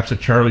perhaps a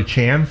Charlie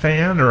Chan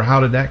fan, or how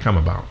did that come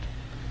about?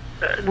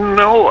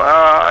 No,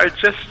 I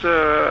just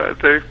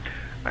I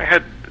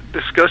had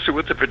discussed it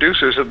with the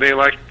producers, and they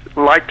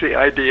liked the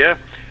idea,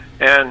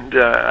 and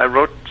I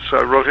wrote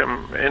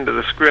him into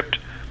the script,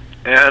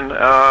 and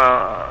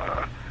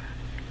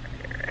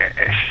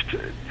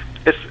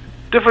it's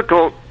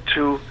difficult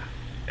to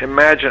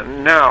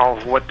imagine now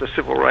what the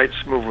civil rights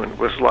movement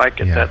was like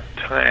at that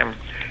time.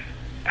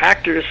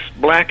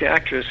 Black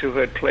actors who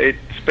had played,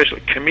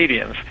 especially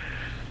comedians,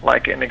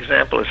 like an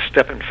example is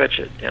Stephen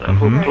Fetchit,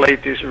 who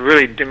played these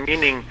really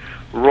demeaning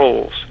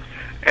roles.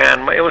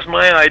 And it was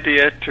my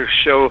idea to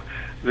show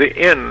the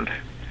end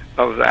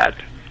of that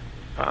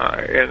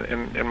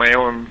in my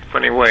own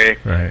funny way,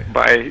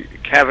 by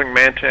having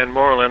Manton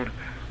Moreland,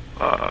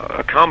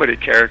 a comedy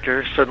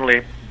character,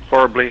 suddenly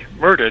horribly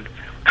murdered.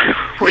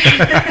 Which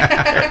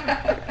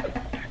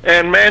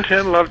and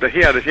Manton loved it.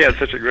 He had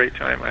such a great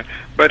time.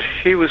 But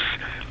he was,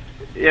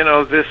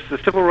 the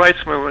civil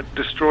rights movement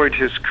destroyed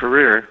his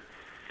career,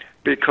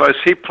 because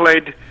he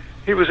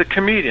was a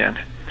comedian,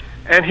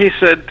 and he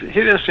said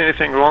he didn't see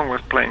anything wrong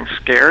with playing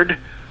scared,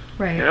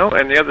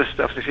 and the other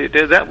stuff that he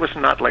did, that was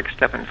not like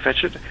Stephen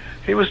Fetchit.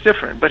 He was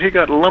different, but he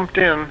got lumped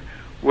in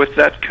with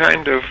that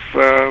kind of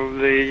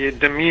the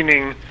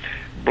demeaning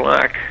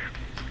black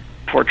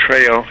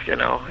portrayal,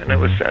 and it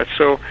was that.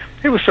 So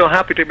he was so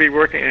happy to be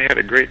working, and he had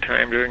a great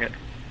time doing it.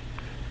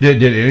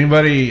 Did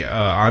anybody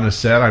on the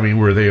set,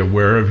 were they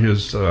aware of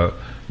his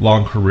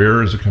long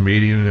career as a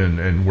comedian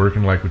and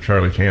working like with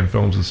Charlie Chan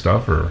films and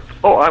stuff, or?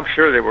 Oh, I'm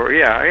sure they were.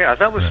 Yeah.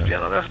 That was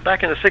that was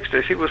back in the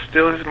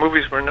 '60s. His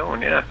movies were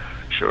known. Yeah,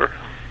 sure.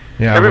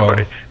 Yeah,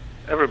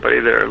 everybody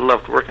there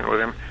loved working with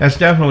him. That's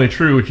definitely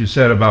true what you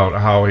said about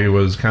how he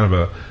was kind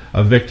of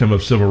a victim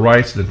of civil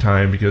rights at the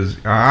time, because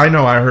I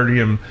know I heard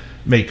him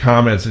make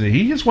comments, and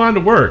he just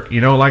wanted to work,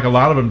 like a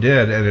lot of them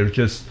did, and it was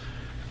just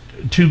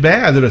too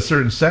bad that a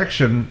certain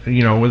section,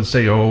 would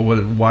say, "Oh,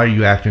 why are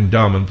you acting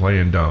dumb and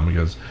playing dumb?"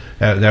 Because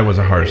that was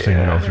a harsh thing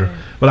to go through.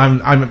 But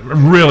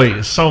I'm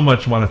really so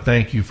much want to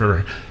thank you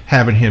for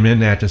having him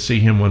in that, to see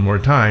him one more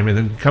time, and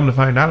then come to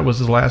find out it was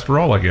his last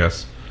role, I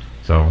guess.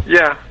 So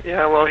yeah.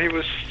 Well, he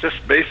was just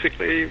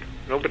basically,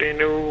 nobody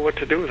knew what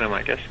to do with him,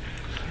 I guess.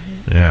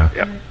 Yeah.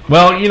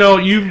 Well,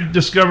 you've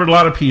discovered a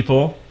lot of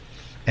people.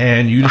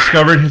 And you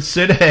discovered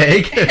Sid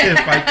Haig,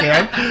 if I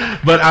can.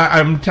 But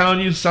I'm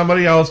telling you,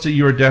 somebody else that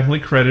you are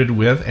definitely credited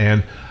with,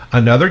 and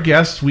another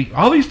guest.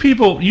 All these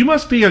people, you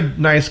must be a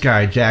nice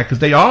guy, Jack, because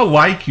they all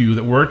like you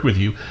that worked with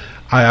you.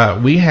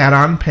 We had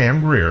on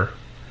Pam Grier,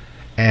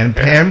 and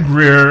Pam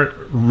Grier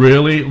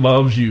really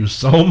loves you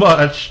so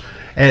much.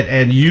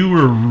 and you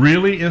were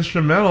really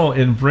instrumental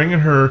in bringing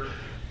her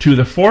to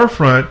the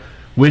forefront,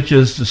 which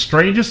is the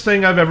strangest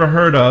thing I've ever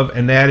heard of,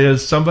 and that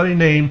is somebody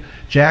named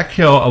Jack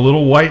Hill, a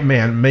little white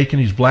man, making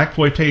these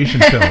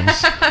blaxploitation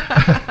films.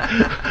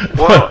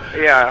 Well,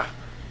 yeah,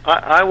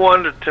 I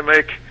wanted to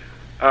make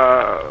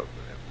a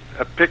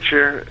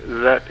picture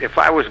that if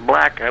I was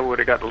black, I would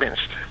have got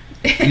lynched.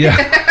 Yeah.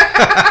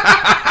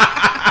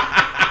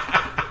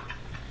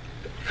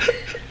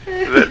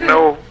 That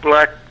no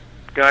black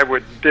guy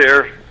would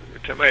dare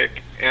to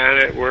make, and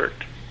it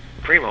worked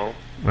primo,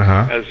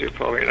 as you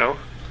probably know.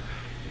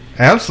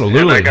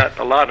 Absolutely. And I got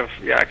a lot of,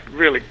 I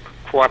really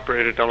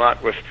cooperated a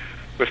lot with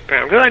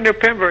Pam, because I knew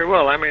Pam very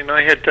well. I mean,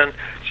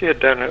 she had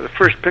done the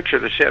first picture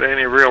that she had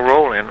any real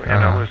role in,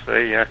 and it was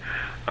the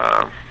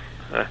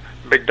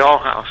Big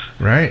Dollhouse,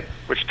 right,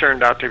 which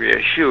turned out to be a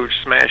huge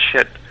smash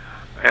hit,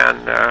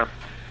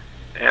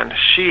 and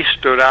she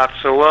stood out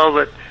so well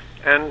that,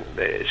 and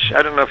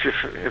I don't know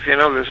if you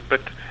know this,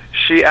 but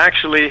she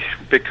actually,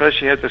 because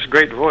she had this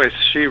great voice,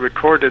 she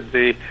recorded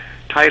the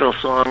title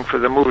song for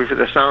the movie, for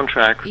the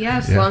soundtrack.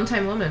 Yes, Long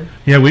Time Woman.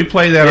 Yeah, we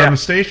play that on the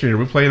station here.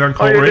 We play it on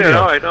Cold Radio. Did?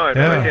 Oh, I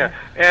know. Yeah.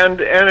 And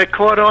it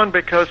caught on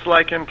because,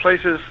 like, in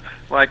places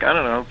like, I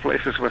don't know,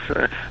 places with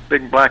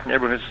big black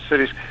neighborhoods,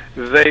 cities,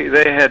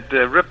 they had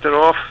ripped it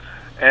off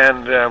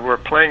and were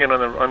playing it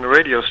on the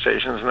radio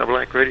stations, and the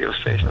black radio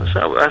stations.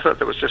 So I thought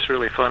that was just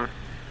really fun.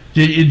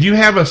 Did you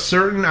have a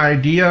certain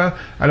idea?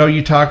 I know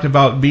you talked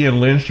about being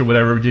lynched or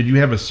whatever. Did you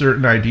have a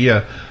certain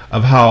idea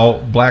of how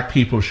black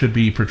people should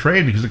be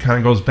portrayed? Because it kind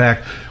of goes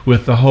back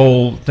with the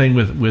whole thing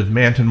with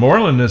Manton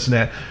Moreland, this and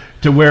that,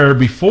 to where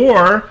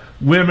before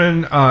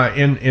women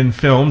in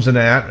films and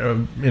that,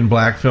 in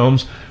black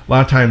films, a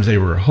lot of times they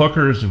were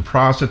hookers and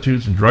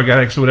prostitutes and drug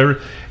addicts or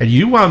whatever, and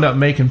you wound up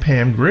making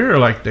Pam Grier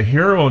like the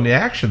hero and the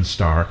action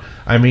star.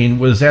 I mean,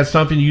 was that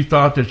something you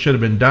thought that should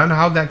have been done?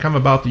 How did that come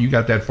about that you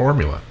got that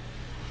formula?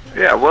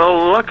 Yeah,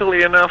 well,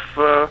 luckily enough,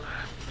 the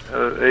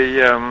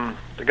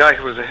guy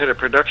who was the head of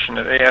production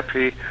at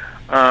AIP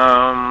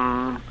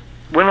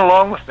went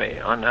along with me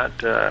on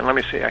that. Let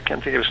me see, I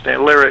can't think of his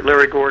name.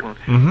 Larry Gordon.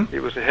 Mm-hmm. He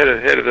was the head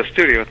of the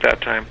studio at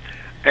that time,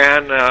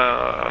 and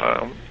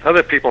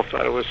other people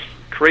thought it was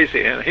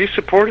crazy. And he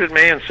supported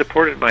me and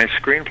supported my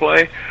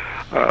screenplay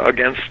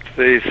against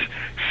these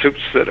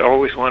suits that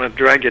always want to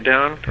drag you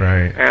down.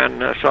 Right.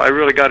 And so I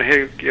really got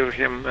to give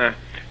him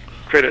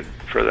credit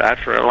for that,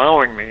 for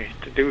allowing me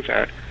to do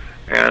that.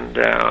 And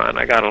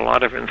I got a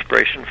lot of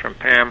inspiration from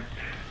Pam.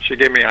 She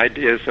gave me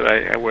ideas that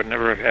I would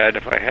never have had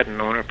if I hadn't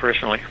known her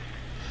personally.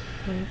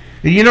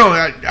 You know,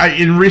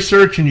 in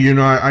researching you,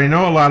 I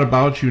know a lot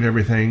about you and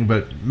everything,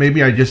 but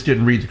maybe I just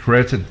didn't read the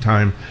credits at the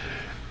time.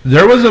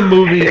 There was a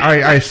movie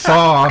I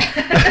saw, and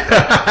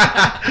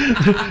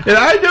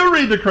I do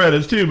read the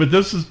credits too, but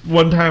this is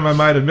one time I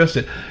might have missed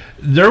it.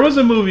 There was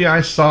a movie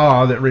I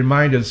saw that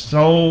reminded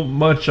so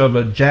much of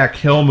a Jack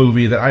Hill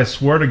movie that I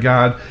swear to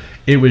God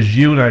it was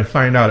you, and I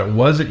find out it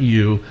wasn't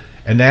you,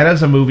 and that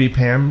is a movie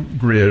Pam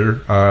Grier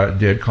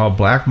did called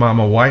Black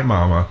Mama, White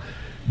Mama.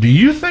 Do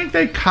you think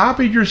they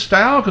copied your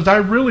style? Because I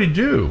really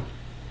do.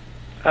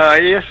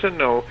 Yes and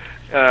no.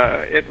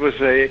 It was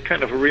a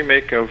kind of a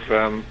remake of,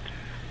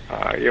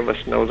 you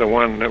must know the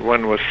one. That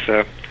one was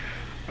a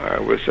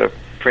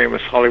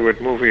famous Hollywood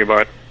movie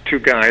about two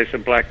guys, a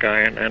black guy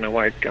and a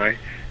white guy,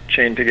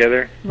 chained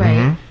together.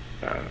 Right.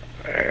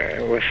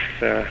 It was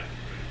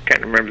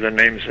can't remember the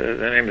names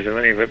of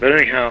any of it, but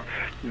anyhow,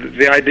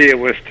 the idea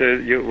was to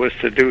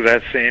do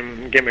that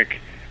same gimmick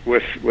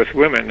with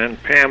women.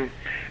 And Pam,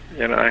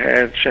 you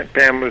know,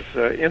 Pam was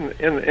in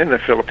the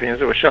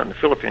Philippines. It was shot in the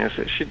Philippines.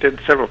 She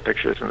did several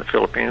pictures in the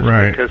Philippines,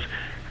 right, because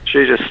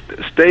she just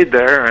stayed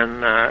there.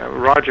 And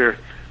Roger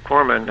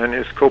Corman and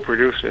his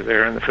co-producer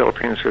there in the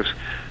Philippines, who's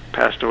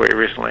passed away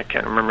recently, I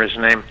can't remember his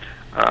name,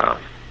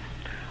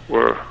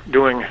 were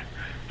doing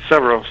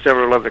several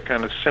other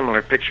kind of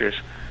similar pictures,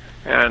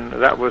 and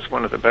that was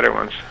one of the better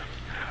ones.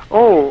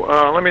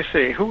 Let me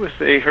see, who was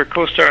her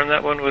co-star in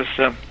that one? Was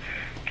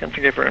can't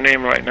think of her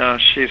name right now.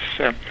 She's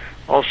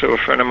also a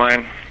friend of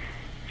mine.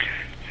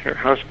 Her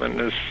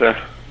husband is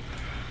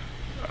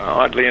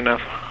oddly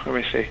enough, let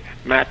me see,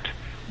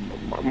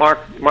 Mark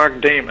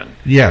Damon.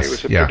 Yes, he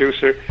was a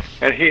producer,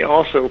 and he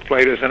also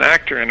played as an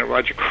actor in a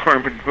Roger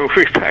Corman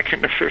movie back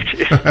in the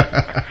 50s.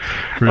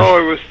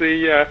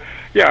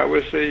 It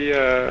was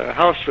the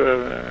house,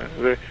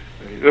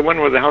 the one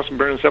where the house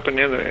burns up in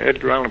the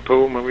Edgar Allan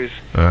Poe movies.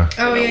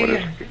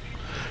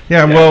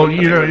 Yeah, well,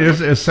 you know,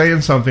 it's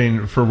saying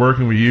something for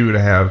working with you to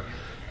have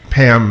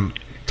Pam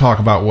talk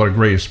about what a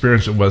great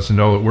experience it was to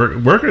know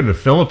that working in the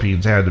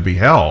Philippines had to be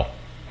hell.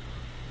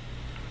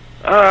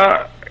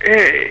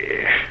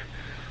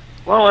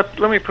 Well,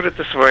 let me put it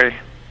this way.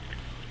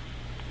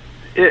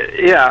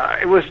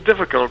 It was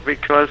difficult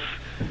because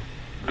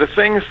the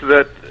things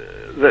that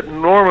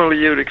normally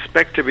you'd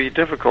expect to be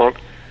difficult,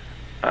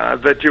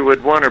 that you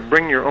would want to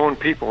bring your own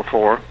people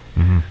for,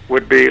 mm-hmm,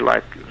 would be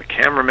like the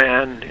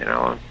cameraman, you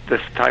know,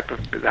 this type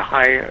of the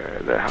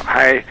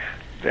higher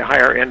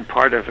end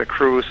part of the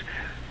cruise.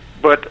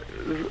 But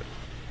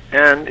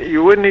and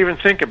you wouldn't even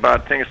think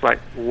about things like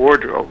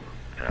wardrobe.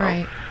 You know?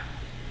 Right.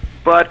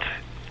 But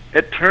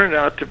it turned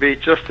out to be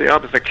just the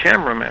opposite. The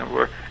cameramen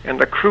were, and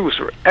the crews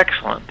were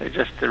excellent. They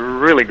just did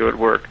really good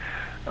work.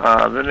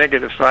 The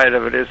negative side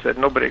of it is that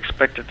nobody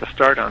expected to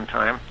start on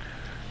time.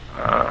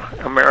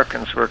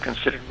 Americans were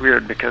considered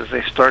weird because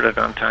they started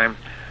on time.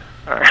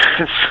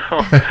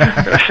 So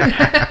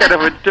kind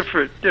of a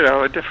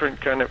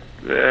different kind of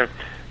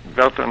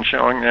belt on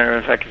showing there,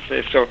 if I could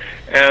say so.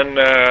 And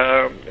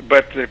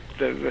but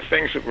the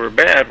things that were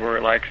bad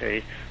were like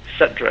the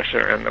set dresser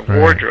and the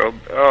wardrobe,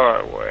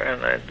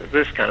 and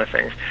this kind of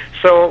things.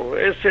 So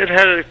it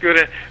had a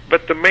good,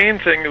 but the main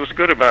thing that was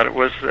good about it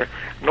was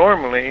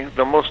normally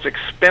the most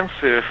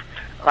expensive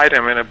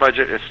item in a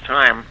budget is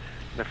time.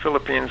 The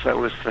Philippines, that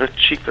was the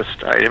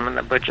cheapest item in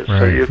the budget,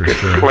 so you could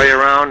play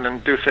around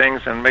and do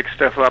things and make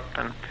stuff up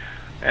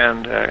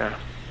and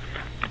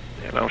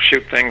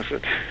shoot things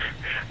that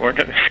weren't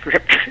in the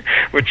script,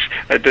 which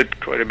I did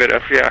quite a bit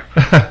of, yeah.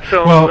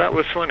 So well, that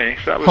was funny.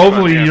 So that was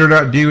hopefully fun, yeah. You're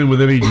not dealing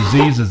with any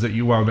diseases that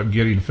you wound up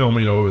getting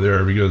filming over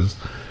there, because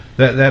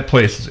that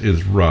place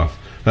is rough.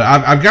 But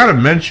I've got to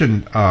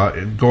mention,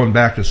 going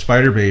back to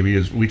Spider Baby,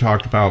 as we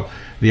talked about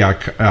the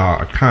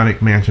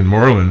iconic Mansion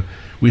Moreland,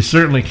 we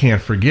certainly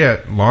can't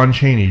forget Lon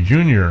Chaney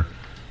Jr.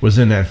 was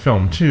in that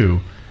film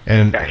too,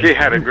 and yeah, he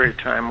had a great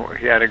time.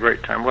 He had a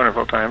great time,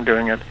 wonderful time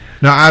doing it.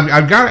 Now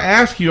I've got to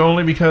ask you,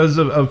 only because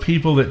of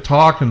people that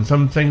talk, and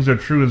some things are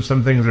true and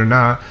some things are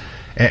not,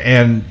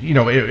 and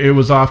it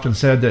was often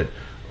said that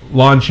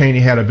Lon Chaney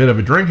had a bit of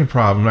a drinking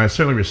problem, and I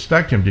certainly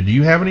respect him. Did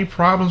you have any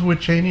problems with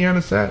Chaney on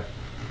the set?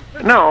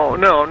 No,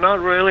 not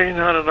really,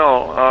 not at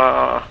all.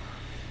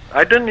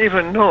 I didn't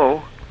even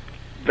know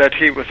that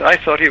he was. I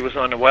thought he was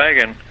on the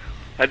wagon.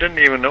 I didn't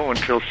even know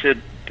until Sid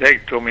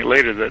Haig told me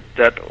later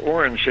that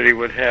orange that he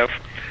would have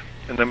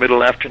in the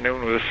middle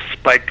afternoon was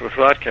spiked with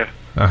vodka.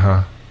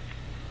 Uh-huh.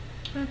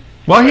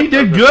 Well, he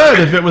did good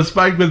if it was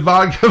spiked with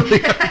vodka.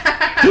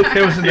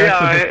 It was an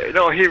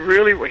he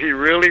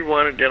really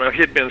wanted,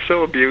 he'd been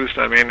so abused,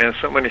 and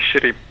so many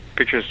shitty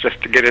pictures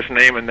just to get his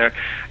name in there,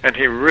 and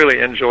he really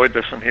enjoyed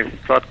this, and he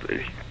thought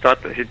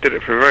that he did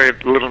it for very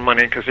little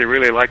money because he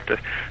really liked the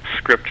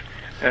script.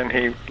 And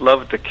he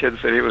loved the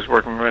kids that he was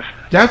working with.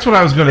 That's what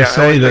I was going to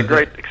say.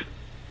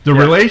 The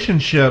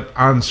relationship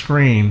on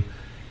screen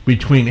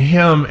between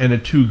him and the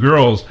two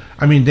girls,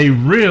 they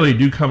really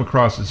do come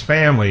across as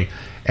family.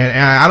 And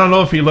I don't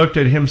know if he looked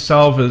at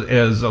himself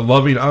as a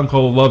loving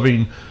uncle,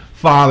 loving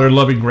father,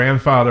 loving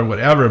grandfather,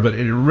 whatever, but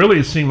it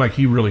really seemed like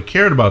he really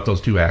cared about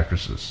those two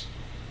actresses.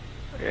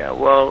 Yeah,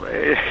 well,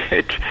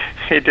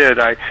 he did.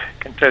 I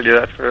can tell you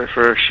that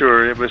for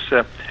sure. It was...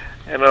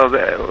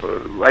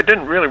 I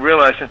didn't really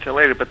realize until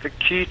later, but the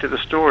key to the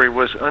story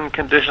was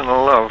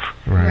unconditional love.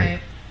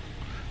 Right.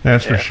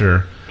 That's for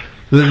sure.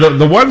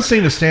 The one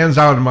scene that stands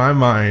out in my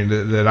mind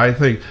that I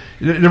think...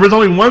 There was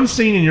only one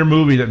scene in your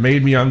movie that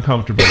made me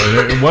uncomfortable.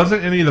 It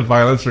wasn't any of the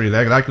violence or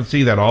anything. I could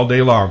see that all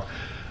day long.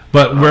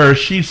 But where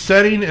she's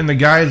sitting in the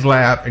guy's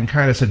lap and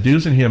kind of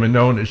seducing him and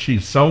knowing that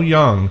she's so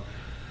young...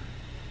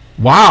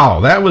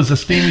 Wow, that was a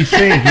steamy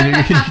scene.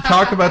 Can you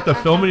talk about the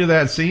filming of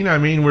that scene?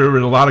 Were there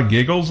a lot of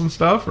giggles and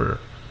stuff, or?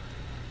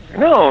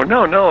 No.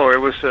 It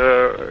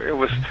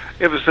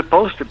was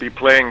supposed to be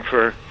playing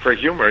for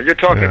humor. You're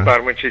talking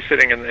about when she's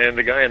sitting in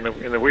the guy in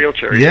the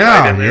wheelchair.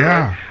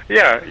 Yeah.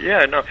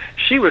 No,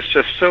 she was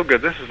just so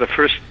good. This is the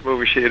first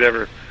movie she had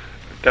ever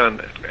done,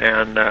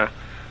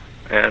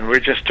 and we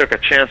just took a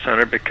chance on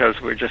her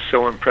because we're just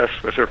so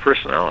impressed with her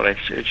personality.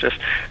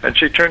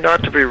 She turned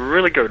out to be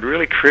really good,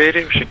 really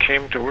creative. She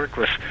came to work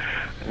with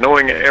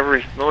knowing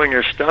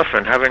her stuff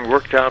and having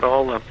worked out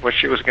all of what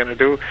she was going to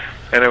do,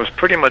 and it was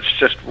pretty much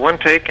just one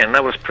take, and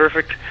that was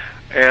perfect.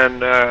 And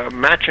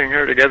matching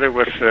her together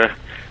with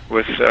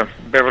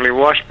Beverly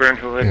Washburn,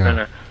 who had been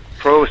a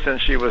pro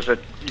since she was a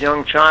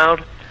young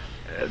child,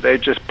 they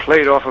just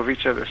played off of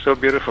each other so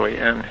beautifully,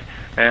 and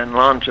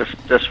Lon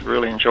just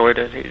really enjoyed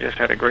it. He just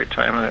had a great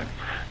time with it.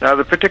 Now,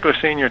 the particular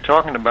scene you're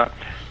talking about,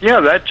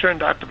 that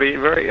turned out to be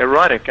very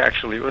erotic,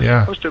 actually. It was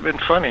supposed to have been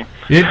funny.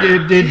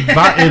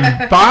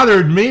 It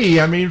bothered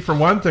me. For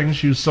one thing,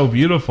 she was so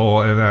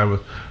beautiful, and that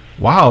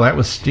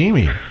was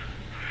steamy.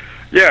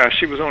 Yeah,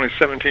 she was only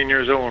 17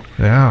 years old.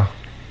 Yeah.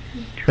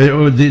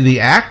 The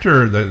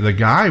actor, the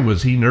guy,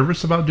 was he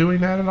nervous about doing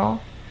that at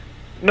all?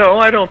 No,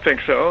 I don't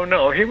think so.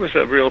 No, he was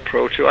a real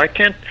pro, too. I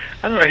don't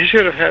know, he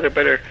should have had a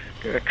better...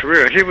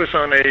 career. He was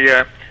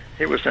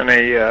in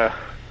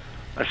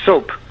a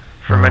soap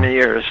for many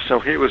years, so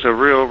he was a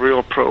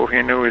real pro.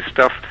 He knew his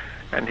stuff,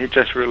 and he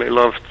just really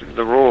loved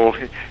the role.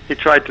 He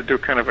tried to do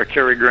kind of a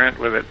Cary Grant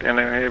with it, and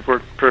it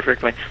worked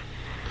perfectly.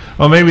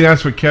 Well, maybe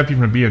that's what kept you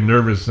from being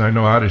nervous. I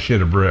know how to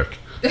shit a brick.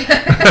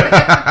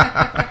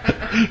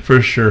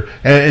 For sure.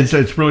 And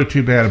it's really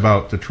too bad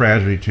about the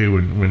tragedy too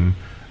when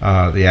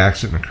the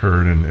accident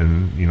occurred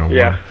and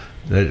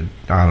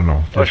I don't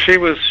know. Well, she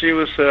was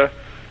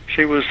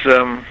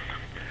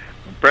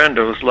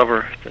Brando's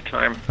lover at the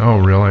time. Oh,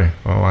 really?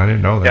 Oh, I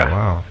didn't know that. Yeah.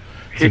 Wow.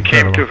 he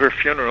incredible. came to her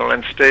funeral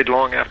and stayed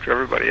long after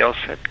everybody else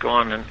had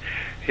gone, and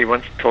he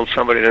once told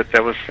somebody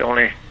that was the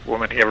only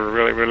woman he ever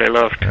really, really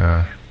loved.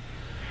 Yeah.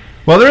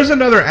 Well, there's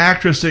another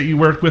actress that you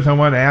worked with I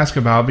want to ask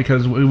about,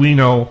 because we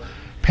know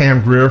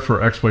Pam Grier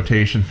for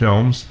exploitation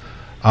films,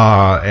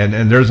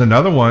 and there's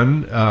another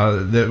one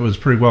that was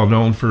pretty well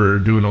known for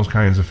doing those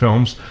kinds of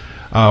films.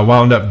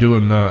 Wound up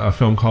doing a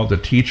film called The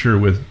Teacher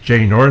with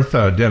Jay North,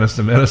 Dennis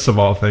the Menace of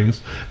all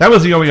things. That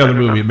was the only other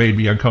movie that made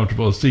me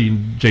uncomfortable,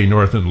 seeing Jay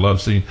North in the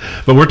love scene.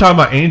 But we're talking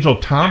about Angel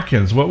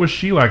Tompkins. What was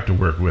she like to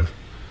work with?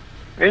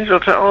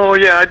 Oh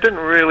yeah, I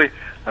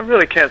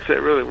really can't say I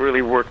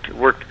really worked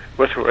with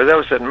her. That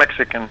was a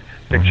Mexican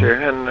picture,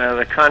 and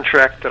the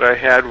contract that I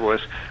had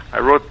was I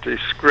wrote the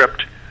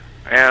script,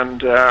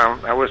 and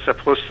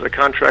the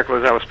contract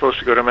was I was supposed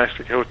to go to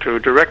Mexico to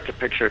direct the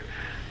picture,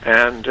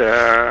 and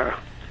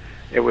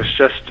it was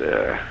just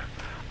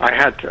I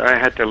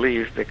had to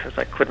leave because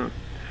I couldn't.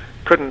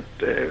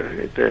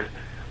 The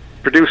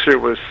producer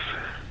was.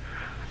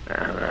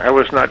 I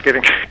was not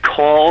getting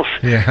calls.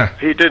 Yeah.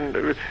 He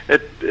didn't.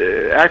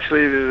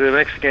 Actually, the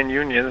Mexican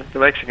unions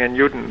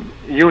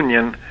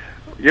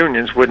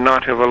would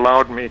not have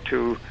allowed me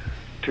to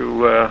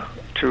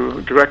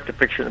direct the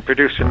picture. The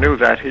producer knew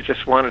that. He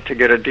just wanted to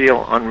get a deal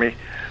on me,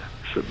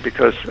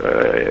 because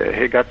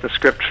he got the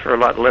script for a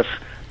lot less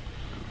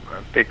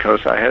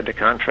because I had the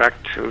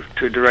contract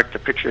to direct the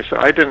picture. So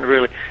I didn't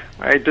really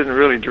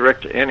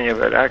direct any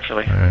of it,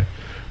 actually. All right.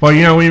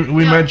 Well,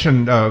 we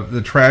mentioned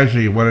the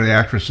tragedy of one of the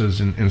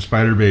actresses in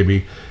Spider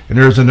Baby, and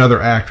there's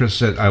another actress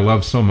that I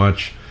love so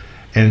much,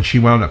 and she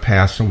wound up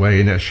passing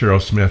away, and that's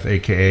Cheryl Smith,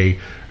 a.k.a.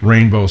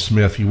 Rainbow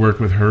Smith. You worked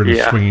with her in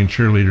Swinging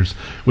Cheerleaders.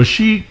 Was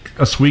she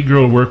a sweet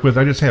girl to work with?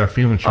 I just had a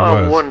feeling she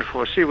was. Oh,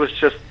 wonderful. She was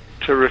just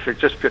terrific.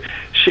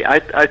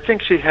 I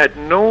think she had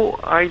no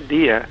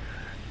idea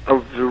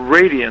of the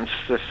radiance,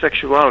 the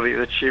sexuality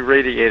that she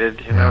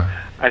radiated, you know.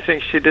 I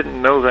think she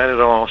didn't know that at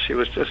all. She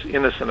was just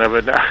innocent of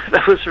it.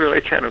 That was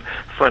really kind of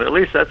fun. At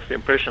least that's the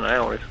impression I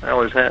always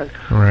had.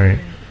 Right.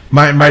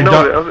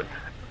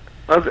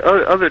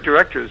 Other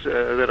directors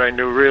that I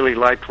knew really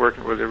liked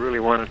working with her. Really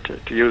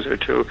wanted to use her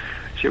too.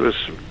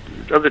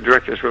 Other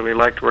directors really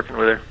liked working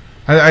with her.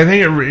 I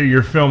think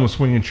your film was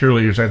Swinging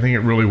Cheerleaders. I think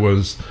it really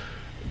was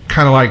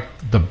kind of like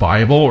the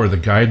Bible or the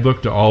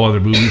guidebook to all other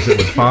movies that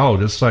would follow.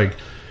 Just like,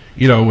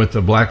 with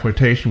the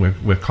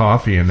blaxploitation with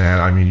Coffy and that,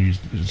 I mean, you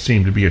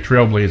seem to be a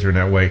trailblazer in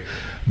that way.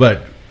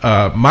 But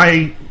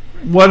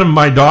one of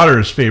my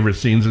daughter's favorite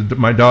scenes, and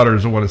my daughter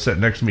is the one that's sitting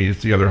next to me,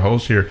 it's the other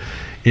host here,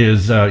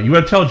 is, you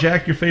want to tell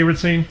Jack your favorite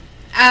scene?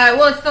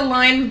 Well, it's the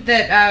line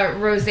that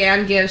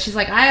Roseanne gives. She's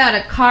like, I ought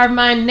to carve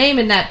my name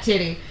in that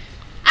titty.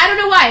 I don't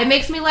know why. It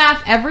makes me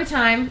laugh every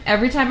time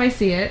I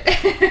see it.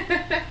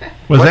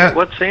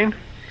 What scene?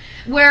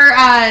 Where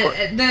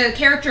the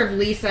character of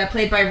Lisa,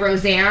 played by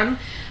Roseanne,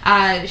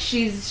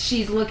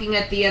 she's looking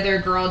at the other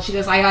girl, and she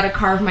goes, I ought to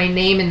carve my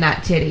name in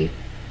that titty.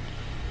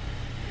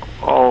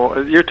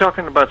 Oh, you're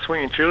talking about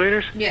Swinging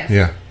Cheerleaders? Yes.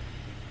 Yeah.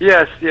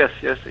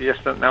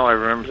 Yes. Now I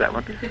remember that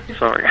one.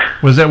 Sorry.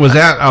 Was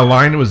that a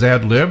line that was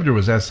ad-libbed, or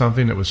was that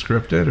something that was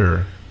scripted,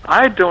 or?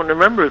 I don't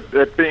remember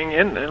that being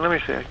in. Let me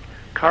see.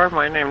 Carve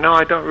my name. No,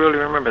 I don't really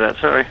remember that.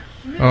 Sorry.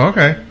 Oh,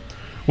 okay.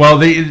 Well,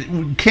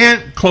 we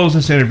can't close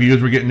this interview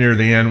as we're getting near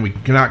the end. We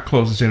cannot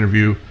close this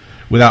interview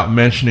without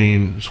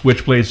mentioning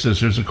Switchblade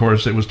Sisters. Of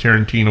course, it was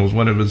Tarantino. It was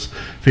one of his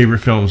favorite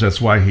films. That's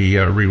why he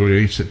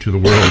re-released it to the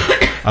world.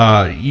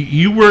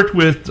 You worked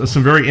with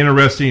some very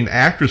interesting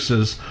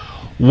actresses,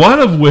 one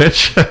of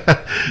which,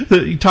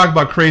 you talk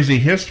about crazy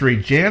history,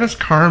 Janice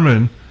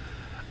Carmen.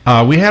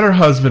 We had her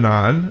husband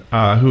on,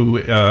 who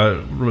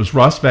was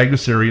Ross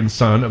Bagdasarian's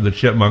son of the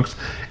Chipmunks,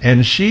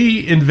 and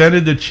she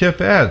invented the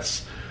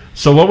Chipettes.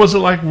 So what was it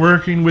like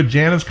working with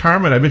Janice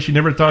Carmen? I bet you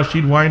never thought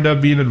she'd wind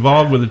up being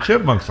involved with the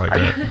Chipmunks like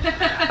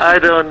that. I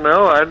don't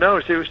know. I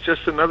know she was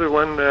just another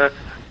one,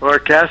 or a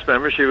cast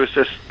member. She was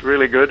just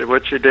really good at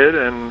what she did,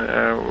 and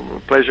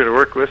a pleasure to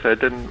work with. I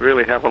didn't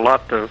really have a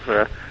lot of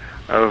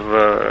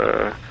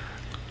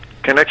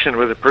connection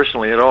with her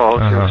personally at all.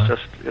 She was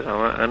just,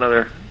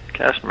 another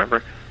cast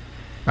member.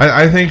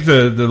 I think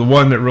the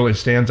one that really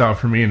stands out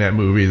for me in that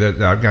movie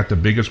that I've got the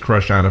biggest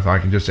crush on, if I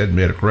can just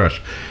admit a crush,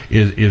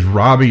 is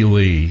Robbie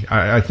Lee.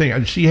 I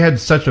think she had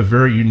such a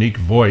very unique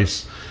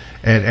voice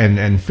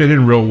and fit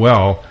in real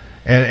well.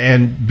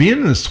 And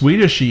being as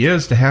sweet as she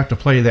is, to have to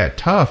play that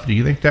tough, do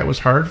you think that was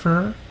hard for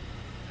her?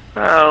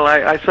 Well,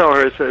 I saw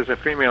her as a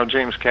female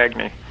James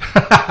Cagney.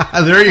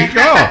 There you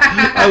go.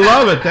 I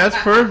love it. That's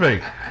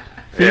perfect.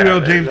 Female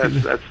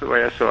James. That's the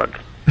way I saw it.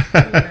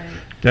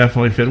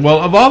 Definitely fit. Well,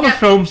 of all the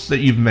films that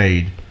you've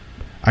made,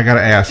 I got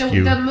to ask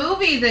you. The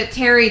movie that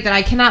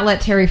I cannot let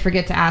Terry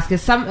forget to ask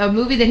is a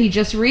movie that he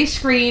just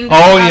rescreened.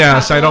 Oh,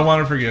 yes. I don't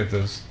want to forget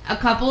this. A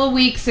couple of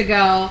weeks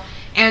ago,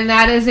 and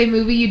that is a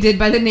movie you did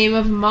by the name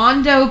of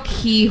Mondo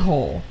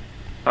Keyhole.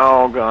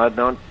 Oh, God,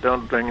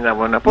 don't bring that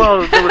one up.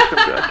 Well,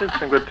 I did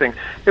some good things.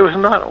 It was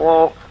not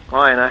all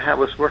mine. I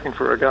was working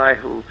for a guy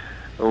who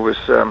was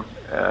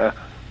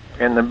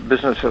in the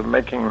business of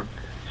making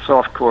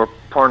softcore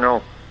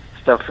porno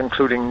stuff,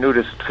 including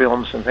nudist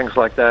films and things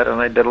like that,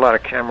 and I did a lot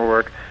of camera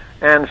work.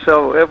 And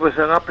so it was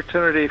an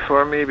opportunity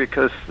for me,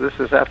 because this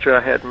is after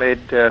I had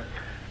made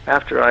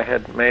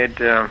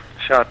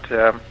shot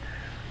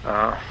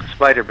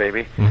Spider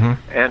Baby,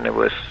 and it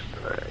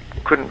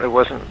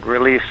wasn't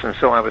released, and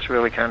so I was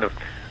really kind of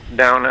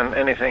down on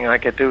anything I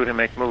could do to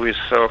make movies.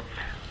 So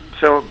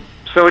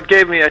it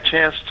gave me a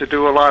chance to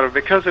do a lot of,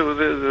 because it was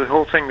the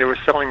whole thing they were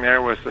selling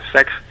there was the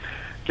sex.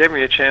 Gave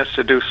me a chance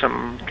to do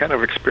some kind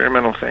of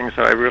experimental things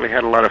that I really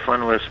had a lot of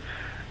fun with,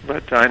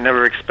 but I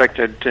never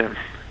expected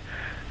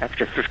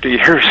after 50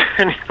 years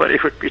anybody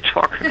would be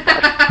talking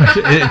about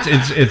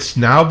it. It's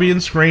now being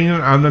screened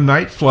on the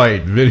Night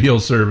Flight video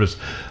service,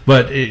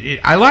 but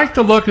I like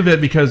the look of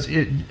it because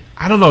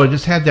I don't know, it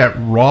just had that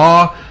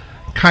raw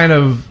kind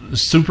of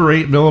Super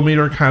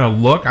 8mm kind of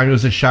look. I mean,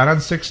 was it shot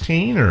on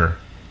 16 or?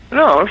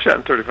 No, I was shot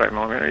on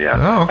 35mm. Yeah.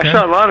 Oh, okay. I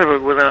shot a lot of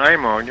it with an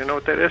IMO. You know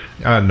what that is?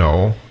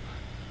 No.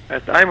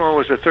 The IMO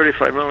was a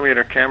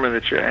 35mm camera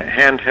that you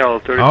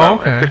handheld,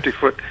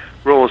 50-foot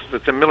rolls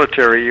that the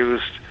military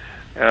used,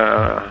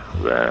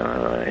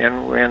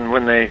 and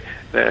when the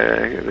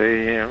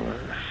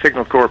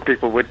Signal Corps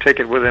people would take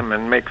it with them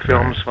and make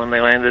films when they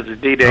landed at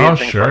D-Day and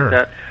things like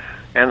that.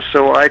 And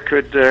so I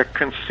could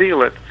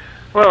conceal it.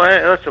 Well,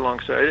 that's a long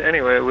story.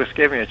 Anyway, it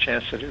gave me a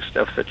chance to do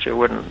stuff that you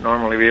wouldn't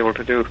normally be able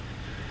to do.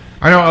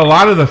 I know a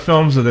lot of the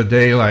films of the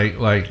day,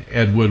 like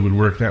Ed Wood would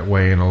work that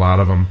way, and a lot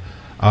of them,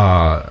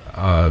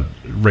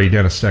 Ray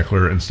Dennis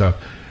Steckler and stuff,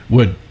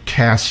 would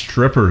cast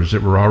strippers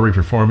that were already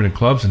performing in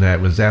clubs and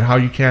that. Was that how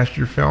you cast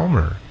your film,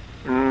 or?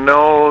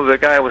 No, the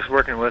guy I was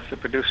working with, the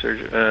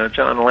producer,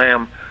 John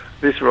Lamb,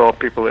 these were all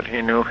people that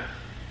he knew.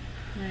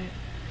 Right.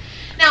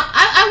 Now,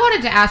 I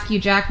wanted to ask you,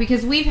 Jack,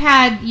 because we've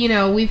had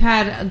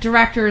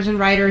directors and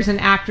writers and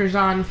actors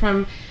on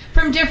from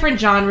different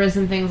genres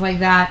and things like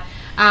that.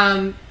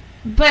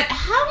 But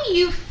how do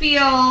you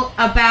feel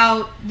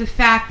about the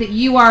fact that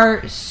you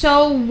are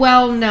so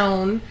well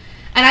known,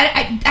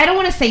 and I don't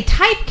want to say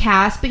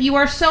typecast, but you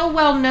are so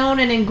well known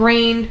and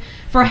ingrained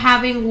for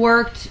having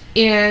worked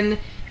in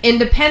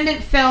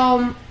independent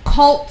film,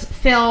 cult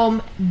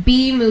film,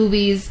 B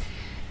movies.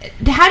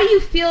 How do you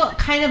feel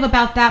kind of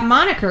about that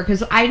moniker?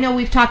 Because I know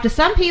we've talked to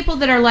some people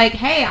that are like,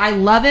 hey, I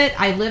love it,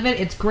 I live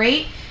it, it's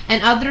great.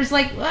 And others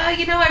like, well,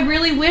 I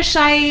really wish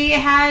I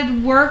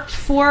had worked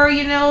for,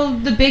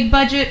 the big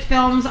budget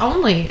films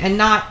only and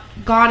not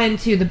gone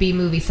into the B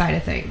movie side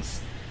of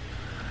things.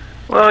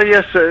 Well,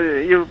 yes,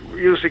 you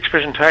use the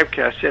expression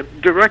typecast. Yeah,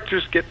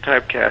 directors get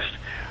typecast.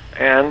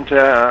 And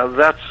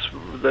that's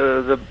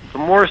the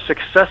more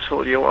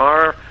successful you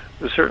are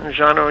with a certain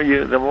genre,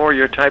 the more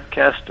you're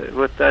typecast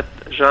with that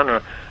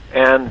genre.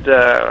 And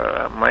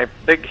my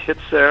big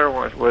hits there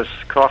was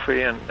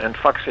Coffy and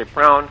Foxy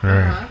Brown.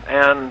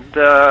 And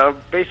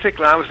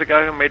basically I was the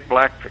guy who made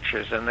black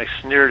pictures, and they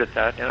sneered at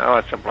that.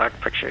 It's a black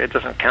picture. It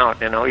doesn't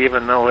count,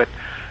 even though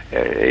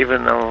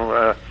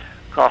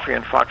Coffy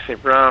and Foxy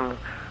Brown,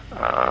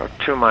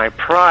 to my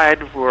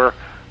pride, were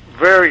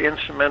very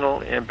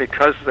instrumental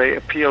because they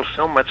appeal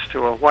so much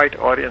to a white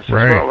audience as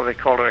well. They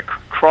called it a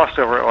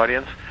crossover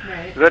audience.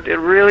 That it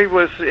really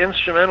was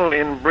instrumental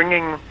in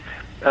bringing,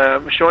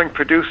 showing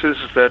producers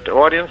that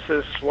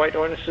white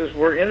audiences,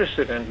 were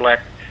interested in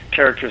black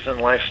characters and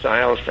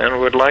lifestyles and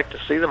would like to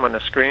see them on the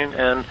screen.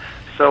 And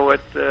so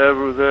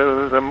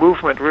the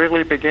movement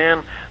really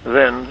began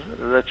then,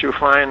 that you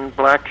find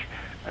black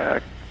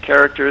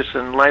characters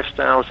and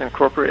lifestyles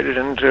incorporated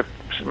into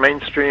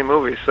mainstream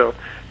movies. So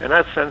in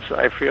that sense,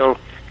 I feel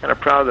kind of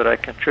proud that I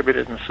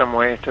contributed in some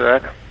way to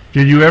that.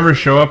 Did you ever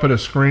show up at a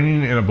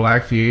screening in a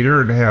black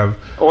theater and have?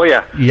 Oh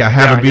yeah. Yeah,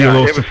 have it be a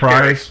little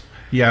surprise. Scary.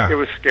 Yeah, it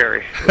was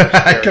scary.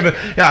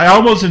 I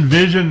almost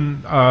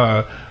envisioned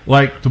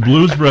like the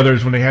Blues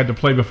Brothers when they had to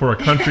play before a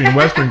country and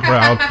western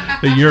crowd.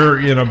 That you're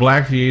in a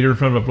black theater in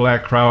front of a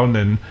black crowd,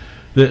 and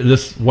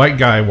this white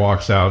guy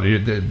walks out.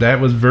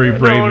 That was very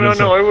brave.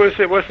 No.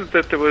 It wasn't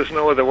that there was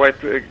no other white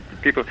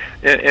people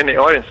in the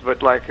audience,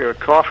 but like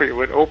Coffy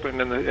would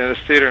open in the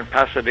theater in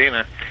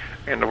Pasadena,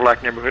 in the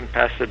black neighborhood in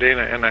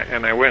Pasadena,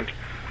 and I went,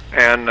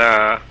 and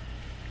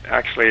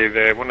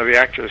actually one of the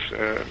actors,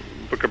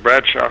 Booker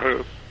Bradshaw,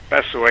 who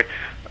passed away,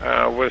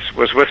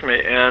 was with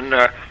me, and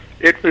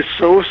it was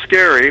so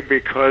scary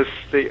because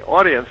the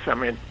audience,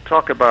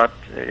 talk about,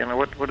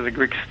 what do the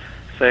Greeks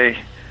say,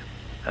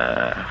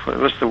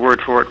 what's the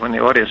word for it when the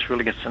audience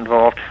really gets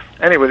involved?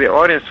 Anyway, the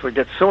audience would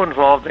get so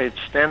involved they'd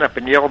stand up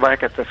and yell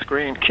back at the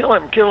screen, kill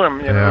him,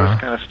 this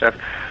kind of stuff.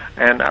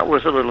 And that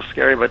was a little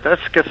scary, but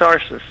that's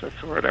catharsis. That's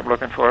the word I'm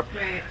looking for,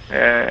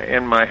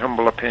 in my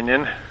humble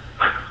opinion.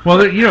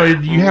 Well,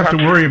 you have to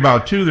worry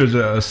about, too, there's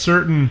a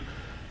certain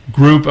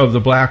group of the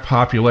black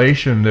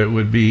population that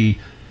would be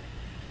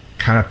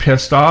kind of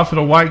pissed off that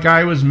a white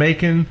guy was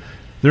making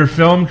their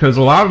film, because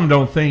a lot of them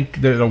don't think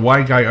that a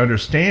white guy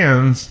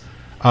understands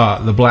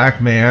the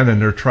black man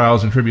and their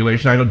trials and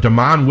tribulations. I know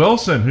Damon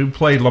Wilson, who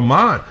played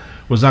Lamont,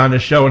 was on the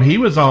show, and he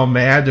was all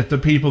mad that the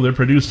people that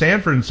produced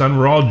Sanford and Son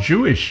were all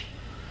Jewish.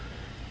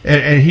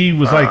 And he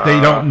was like,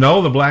 they don't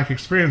know the black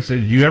experience.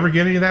 Did you ever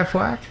get any of that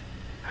flack?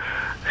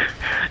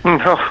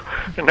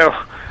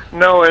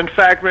 No. In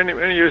fact,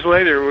 many years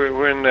later,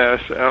 when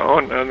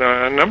on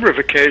a number of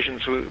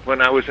occasions,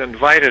 when I was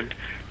invited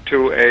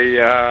to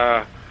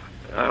a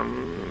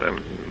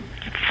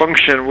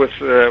function with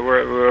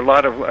were a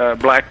lot of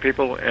black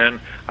people, and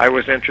I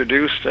was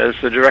introduced as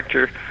the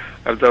director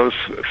of those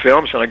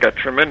films, and I got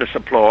tremendous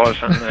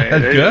applause, and I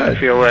didn't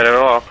feel that at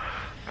all.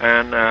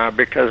 And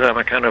because I'm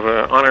a kind of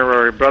an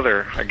honorary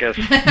brother, I guess.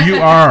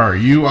 You are.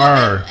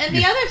 And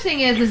the other thing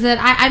is that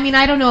I mean,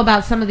 I don't know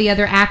about some of the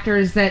other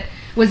actors that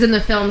was in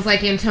the films,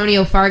 like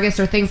Antonio Fargas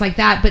or things like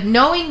that, but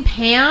knowing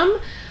Pam,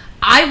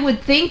 I would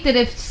think that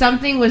if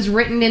something was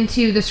written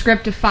into the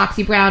script of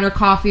Foxy Brown or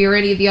Coffy or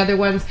any of the other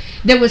ones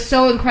that was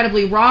so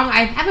incredibly wrong,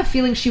 I have a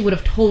feeling she would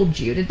have told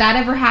you. Did that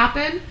ever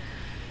happen?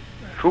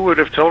 Who would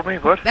have told me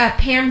what?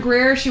 Pam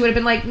Grier. She would have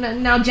been like,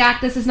 "Now,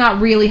 Jack, this is not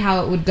really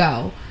how it would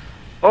go."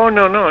 Oh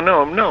no!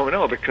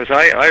 Because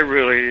I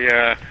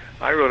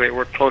really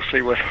worked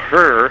closely with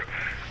her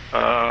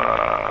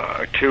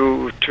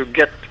to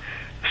get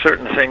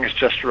certain things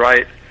just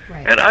right.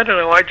 And I don't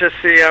know. I just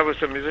see I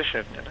was a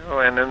musician,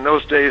 And in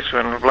those days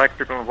when black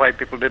people and white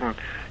people didn't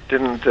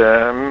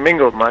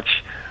mingle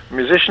much,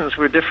 musicians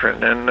were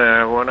different. And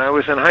when I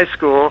was in high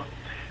school,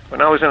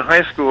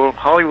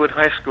 Hollywood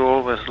High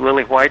School was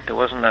lily white. There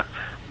wasn't a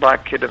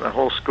black kid in the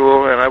whole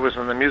school, and I was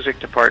in the music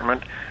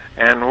department.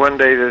 And one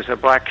day there's a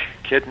black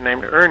kid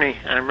named Ernie.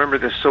 I remember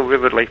this so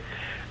vividly.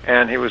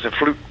 And he was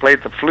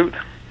played the flute,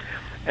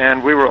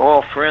 and we were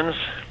all friends.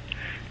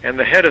 And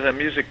the head of the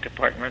music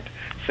department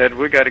said,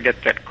 "We got to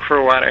get that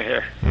crow out of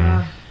here."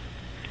 Mm.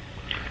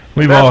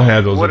 We've all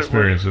had those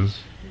experiences.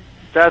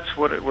 That's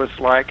what it was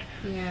like.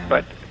 Yeah.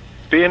 But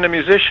being a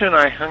musician,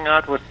 I hung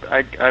out with.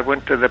 I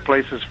went to the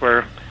places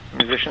where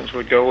musicians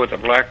would go with the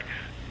black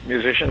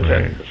musicians.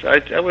 Right.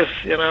 And I was,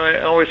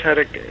 I always had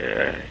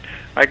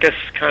I guess,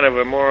 kind of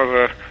a more of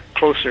a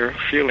closer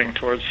feeling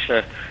towards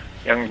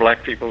young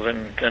black people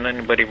than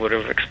anybody would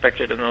have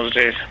expected in those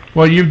days.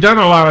 Well, you've done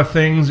a lot of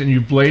things and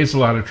you've blazed a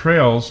lot of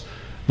trails,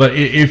 but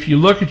if you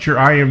look at your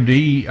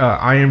IMDb,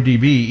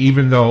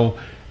 even though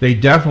they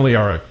definitely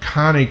are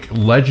iconic,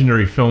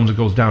 legendary films that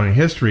goes down in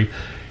history,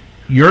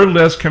 your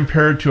list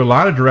compared to a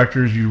lot of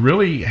directors, you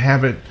really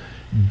haven't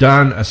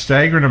done a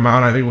staggering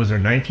amount. I think, was there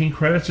 19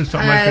 credits or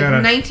something like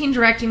that? 19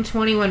 directing,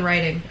 21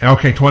 writing.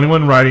 Okay,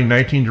 21 writing,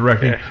 19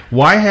 directing. Yeah.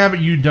 Why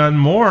haven't you done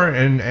more,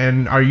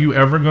 and are you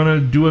ever going to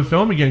do a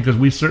film again? Because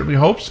we certainly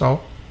hope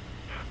so.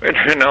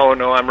 No,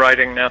 I'm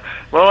writing now.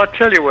 Well, I'll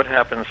tell you what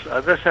happens.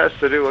 This has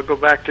to do, I'll go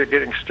back to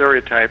getting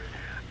stereotyped.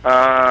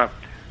 After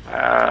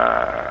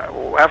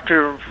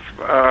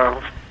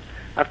I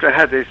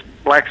had these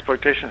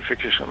blaxploitation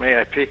pictures from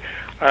AIP,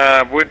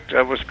 I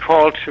was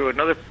called to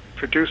another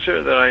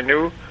producer that I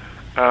knew,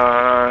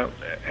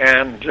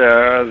 and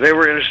they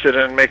were interested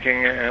in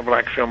making a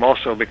black film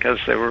also because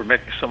they were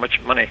making so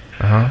much money.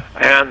 Uh-huh.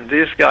 And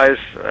these guys,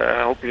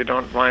 I hope you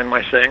don't mind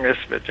my saying this,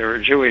 but they were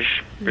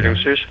Jewish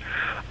producers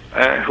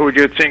who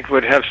you'd think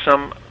would have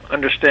some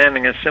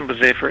understanding and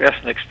sympathy for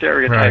ethnic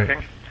stereotyping.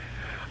 Right.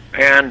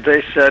 And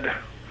they said,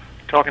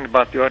 talking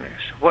about the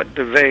audience, what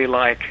do they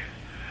like?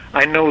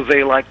 I know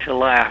they like to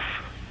laugh.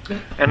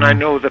 And I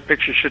know the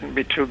picture shouldn't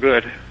be too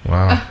good.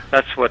 Wow.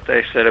 That's what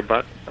they said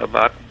about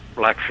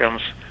black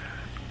films.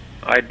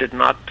 I did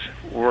not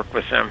work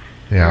with them.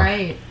 Yeah.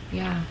 Right,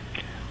 yeah.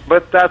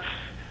 But that's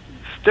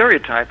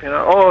stereotype,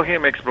 Oh, he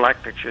makes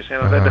black pictures.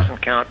 That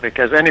doesn't count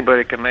because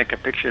anybody can make a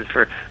picture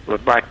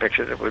with black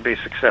picture that would be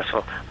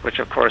successful, which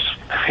of course,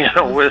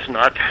 was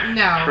not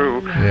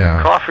true. No.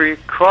 Yeah.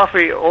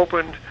 Coffy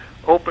opened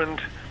in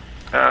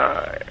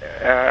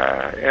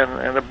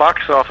the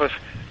box office.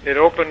 It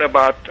opened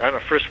about, I don't know,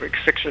 first week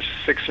six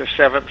or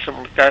seven,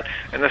 something like that.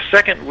 And the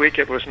second week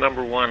it was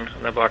 #1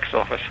 in the box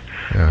office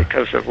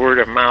because of word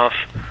of mouth.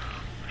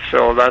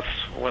 So that's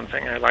one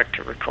thing I like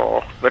to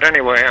recall. But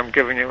anyway, I'm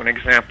giving you an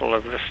example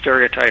of the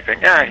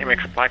stereotyping. Yeah, he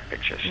makes black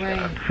pictures.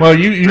 Right. Well,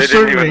 you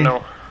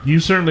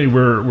certainly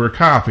were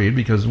copied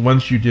because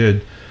once you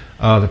did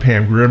the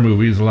Pam Grier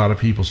movies, a lot of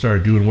people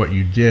started doing what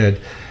you did.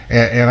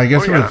 And I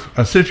guess there was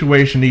a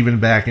situation even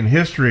back in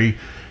history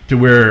to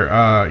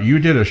where you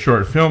did a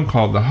short film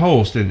called The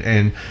Host,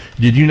 and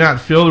did you not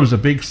feel there was a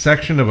big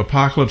section of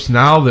Apocalypse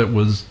Now that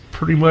was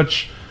pretty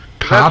much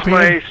copied?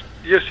 That's my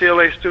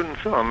UCLA student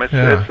film.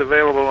 It's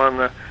available on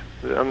the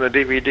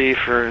DVD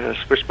for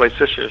Switchblade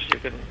Sisters. You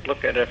can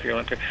look at it if you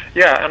want to.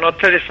 Yeah, and I'll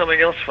tell you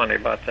something else funny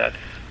about that.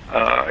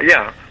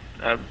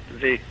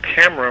 The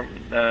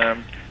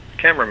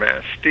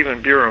cameraman,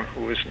 Stephen Buren,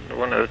 who was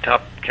one of the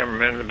top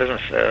cameramen in the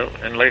business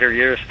in later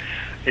years,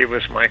 he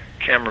was my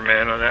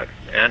cameraman on that,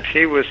 and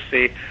he was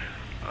the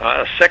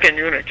second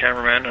unit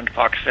cameraman on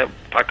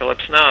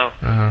Apocalypse Now.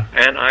 Uh-huh.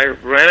 And I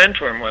ran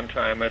into him one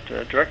time at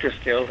the Directors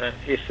Guild, and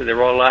he said they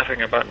were all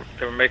laughing about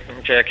they were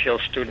making Jack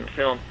Hill's student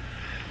film.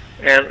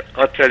 And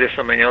I'll tell you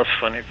something else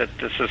funny that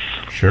this is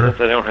sure.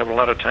 that I don't have a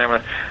lot of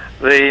time.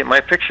 My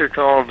picture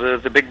called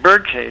The Big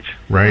Birdcage.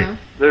 Right. Uh-huh.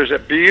 There's a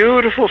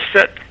beautiful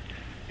set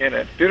in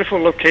it, beautiful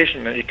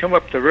location, and you come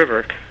up the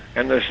river,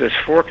 and there's this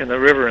fork in the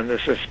river, and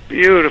there's this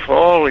beautiful,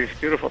 all these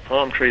beautiful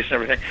palm trees and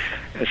everything.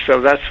 And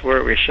so that's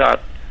where we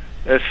shot.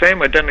 The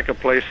same identical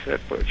place that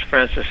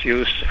Francis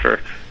used for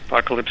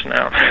Apocalypse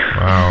Now.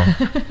 Wow.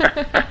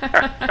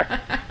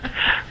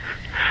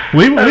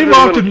 We've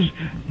often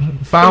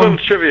found a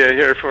little trivia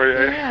here for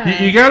you.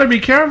 Yeah. You got to be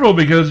careful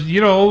because,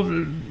 you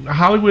know,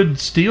 Hollywood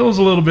steals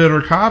a little bit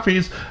or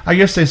copies. I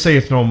guess they say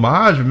it's an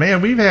homage, but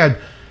man, we've had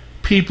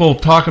people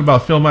talking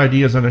about film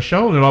ideas on a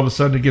show, and then all of a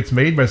sudden it gets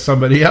made by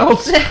somebody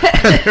else.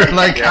 And they're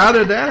like, how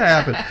did that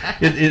happen?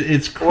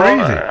 It's crazy.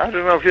 Well, I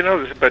don't know if you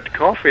know this, but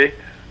Coffy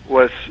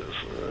was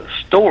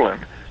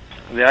stolen.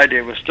 The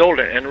idea was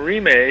stolen and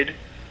remade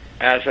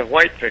as a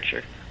white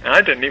picture. And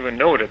I didn't even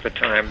know it at the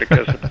time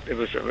because it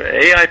was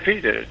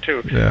AIP did it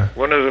too. Yeah.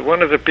 One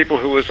of the people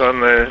who was on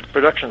the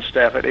production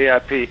staff at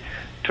AIP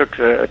took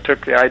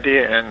the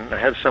idea and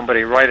had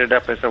somebody write it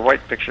up as a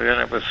white picture, and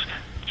it was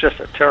just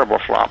a terrible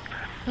flop.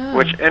 Oh.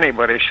 Which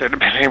anybody should have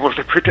been able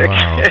to predict.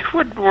 Wow. It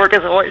wouldn't work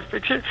as a white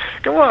picture.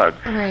 Come on,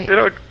 Right. They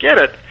don't get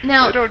it.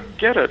 Now- they don't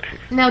get it.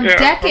 Now,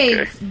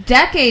 Yeah,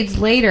 decades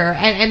later,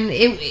 and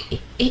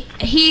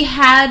he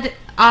had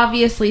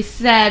obviously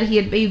said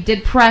he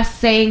did press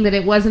saying that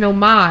it was an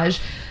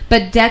homage,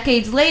 but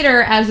decades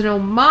later, as an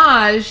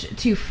homage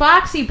to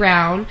Foxy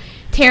Brown,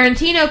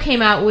 Tarantino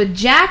came out with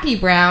Jackie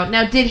Brown.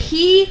 Now, did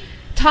he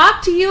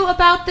talk to you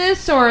about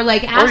this or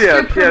like ask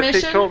your permission?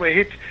 Yes, he told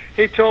me.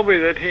 He told me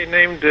that he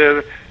named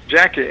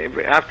Jackie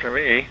after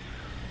me,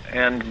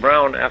 and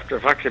Brown after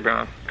Foxy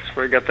Brown. That's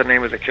where he got the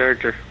name of the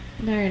character.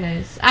 Very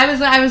nice. I was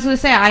going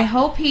to say I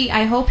hope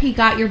he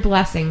got your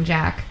blessing,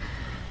 Jack.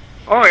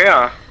 Oh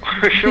yeah,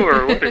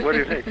 sure. What do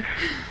you think?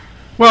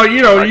 Well,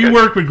 you know, you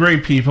work with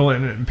great people,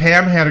 and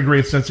Pam had a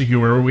great sense of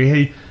humor.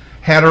 We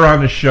had her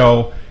on the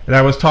show, and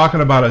I was talking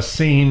about a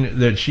scene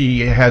that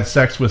she had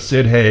sex with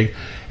Sid Haig,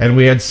 and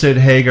we had Sid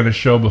Haig on the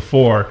show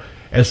before,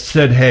 and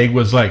Sid Haig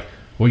was like,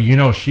 well, you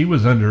know, she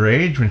was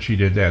underage when she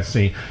did that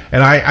scene.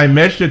 And I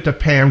mentioned it to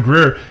Pam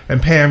Grier,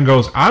 and Pam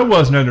goes, I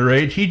wasn't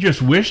underage. He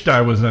just wished I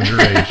was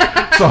underage.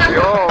 So,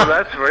 oh,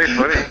 that's very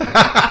funny.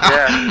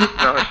 Yeah,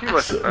 no, she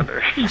wasn't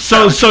underage.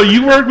 So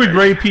you work with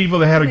great people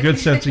that had a good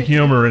sense of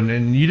humor,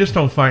 and you just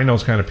don't find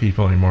those kind of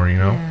people anymore, you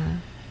know? Yeah.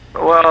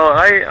 Well,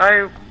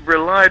 I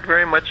relied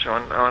very much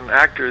on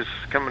actors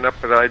coming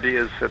up with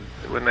ideas that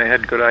when they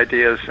had good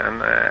ideas,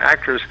 and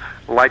actors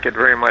like it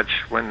very much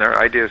when their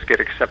ideas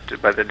get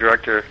accepted by the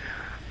director,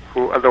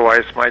 who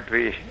otherwise might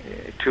be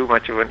too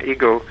much of an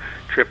ego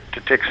trip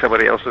to take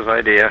somebody else's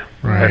idea.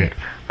 Right. And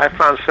I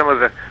found some of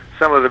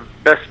the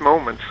best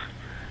moments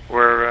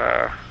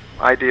were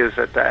ideas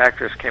that the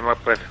actors came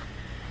up with.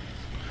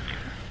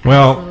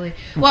 Well, Absolutely.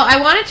 Well,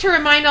 I wanted to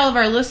remind all of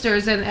our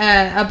listeners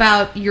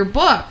about your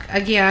book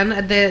again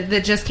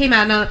that just came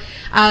out.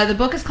 Now, the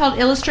book is called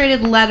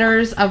Illustrated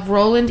Letters of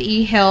Roland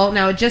E. Hill.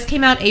 Now, it just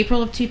came out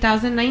April of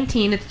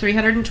 2019. It's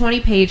 320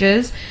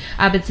 pages.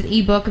 It's an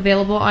ebook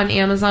available on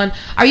Amazon.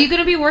 Are you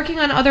going to be working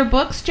on other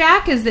books,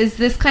 Jack? Is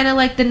this kind of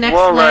like the next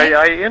leg?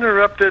 I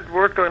interrupted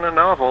work on a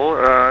novel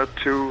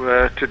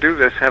to do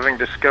this, having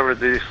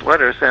discovered these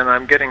letters, and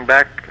I'm getting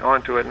back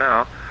onto it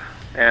now.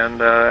 And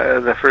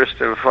the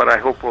first of what I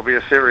hope will be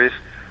a series,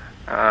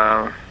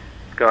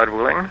 God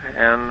willing,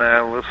 and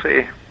we'll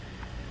see.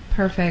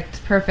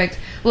 Perfect.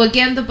 Well,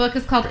 again, the book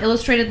is called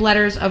Illustrated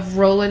Letters of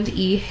Roland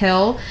E.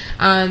 Hill.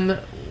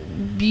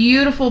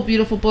 Beautiful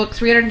book,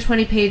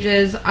 320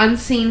 pages,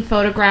 unseen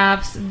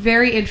photographs,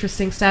 very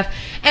interesting stuff.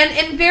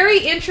 And very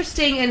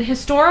interesting and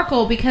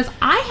historical because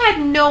I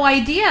had no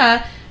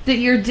idea that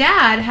your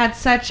dad had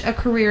such a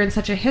career and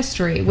such a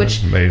history,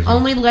 which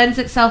only lends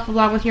itself,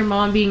 along with your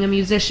mom being a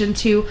musician,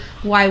 to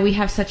why we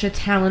have such a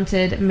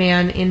talented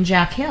man in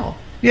Jack Hill.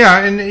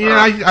 yeah, and you know,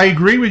 I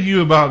agree with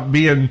you about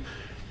being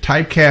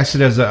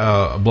typecasted as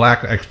a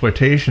black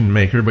exploitation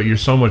maker, but you're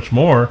so much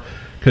more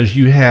because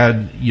you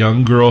had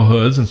Young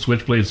Girlhoods and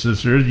Switchblade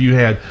Sisters, you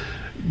had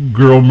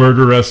Girl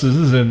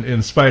Murderesses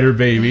and Spider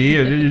Baby,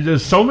 and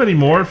there's so many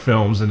more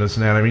films in this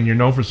and that. I mean, you're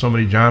known for so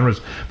many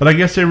genres, but I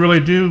guess they really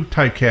do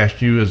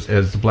typecast you as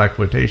the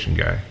blaxploitation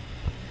guy.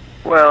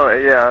 Well,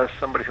 yeah,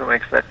 somebody who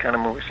makes that kind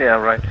of movies. Yeah,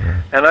 right.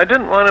 Yeah. And I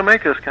didn't want to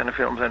make those kind of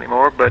films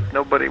anymore, but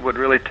nobody would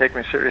really take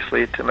me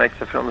seriously to make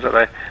the films that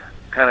I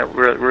kind of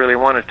really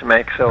wanted to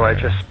make, so I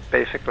just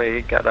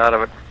basically got out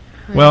of it.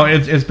 Well,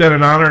 it's been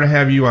an honor to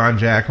have you on,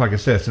 Jack. Like I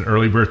said, it's an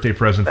early birthday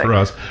present for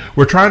us.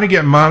 We're trying to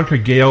get Monica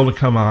Gale to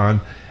come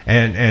on,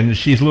 and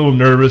she's a little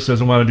nervous,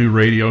 doesn't want to do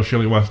radio. She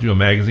only wants to do a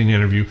magazine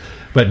interview.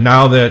 But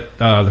now that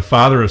the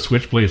father of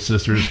Switchblade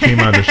Sisters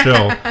came on the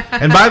show,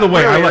 and by the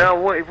way,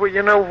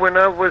 when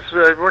I was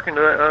working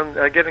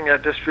on getting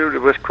that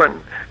distributed with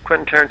Quentin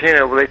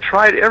Tarantino, they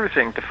tried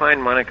everything to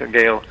find Monica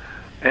Gale.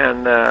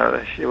 And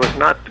she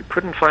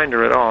couldn't find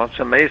her at all. It's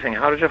amazing.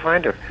 How did you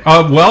find her?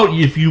 Well,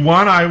 if you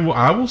want,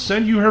 I will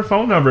send you her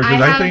phone number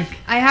because I think.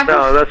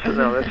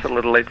 That's a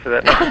little late for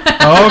that.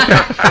 Oh,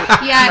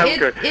 okay. Yeah,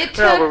 it took.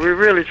 No, but we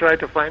really tried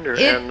to find her.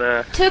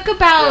 It took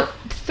about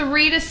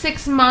 3 to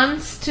 6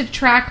 months to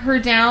track her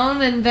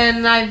down, and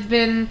then I've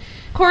been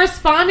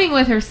corresponding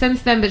with her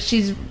since then. But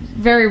she's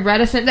very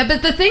reticent.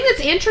 But the thing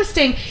that's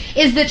interesting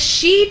is that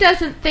she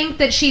doesn't think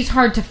that she's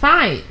hard to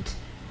find.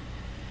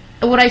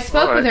 When I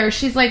spoke with her,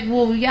 she's like,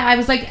 well, yeah. I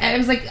was like,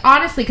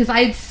 honestly, because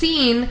I had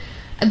seen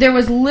there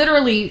was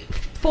literally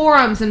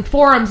forums and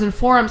forums and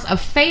forums of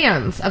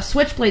fans of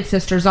Switchblade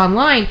Sisters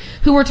online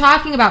who were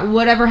talking about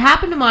whatever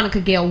happened to Monica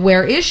Gale.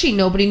 Where is she?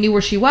 Nobody knew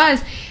where she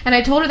was. And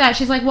I told her that.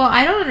 She's like, well,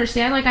 I don't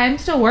understand. Like, I'm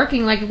still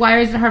working. Like, why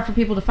is it hard for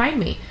people to find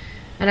me?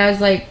 And I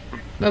was like,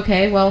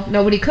 okay, well,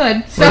 nobody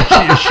could. So.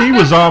 Well, she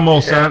was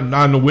almost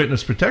on the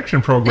witness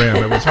protection program.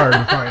 It was hard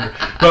to find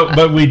her.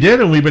 But we did,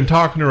 and we've been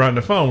talking to her on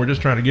the phone. We're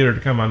just trying to get her to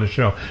come on the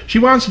show. She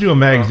wants to do a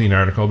magazine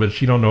article, but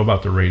she don't know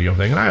about the radio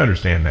thing, and I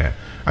understand that.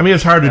 I mean,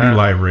 it's hard to do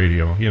live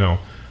radio, you know.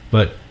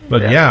 But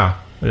yeah,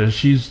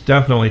 she's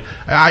definitely...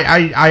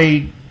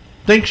 I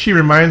think she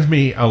reminds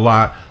me a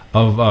lot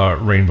of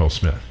Rainbow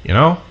Smith, you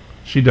know?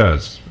 She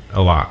does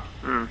a lot.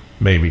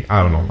 Maybe.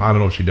 I don't know. I don't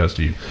know if she does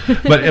to you.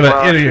 But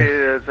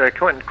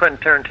Quentin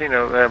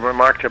Tarantino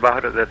remarked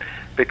about it that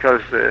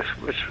because the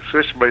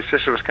Switchblade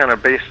Sister was kind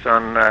of based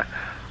on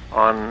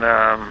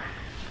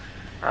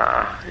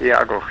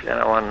Iago, you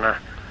know, on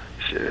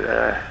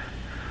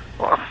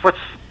what's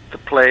the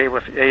play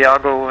with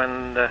Iago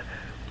and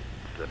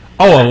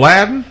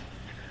Aladdin?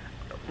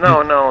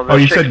 No.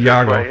 You said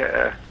Iago.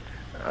 Play,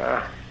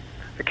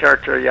 the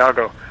character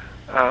Iago.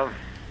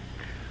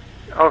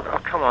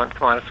 Come on!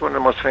 It's one of the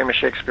most famous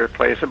Shakespeare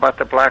plays about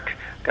the black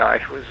guy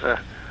who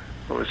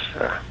was.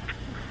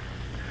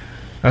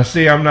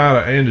 See, I'm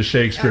not into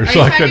Shakespeare, so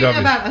I couldn't. Are you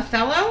talking about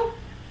Othello?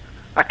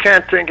 I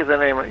can't think of the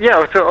name of it. Yeah,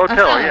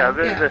 Othello.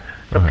 Yeah.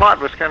 The plot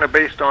was kind of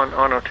based on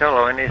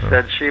Othello, and he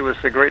said she was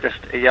the greatest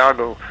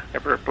Iago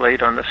ever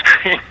played on the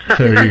screen.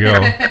 There you go.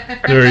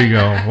 There you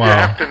go. Wow. You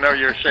have to know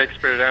your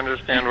Shakespeare to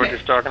understand what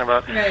he's talking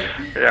about. Right.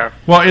 Yeah.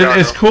 Well,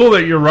 it's cool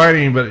that you're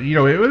writing, but you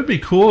know, it would be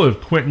cool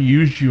if Quentin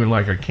used you in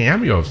like a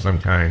cameo of some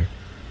kind.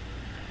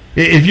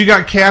 If you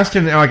got cast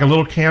in like a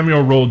little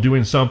cameo role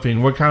doing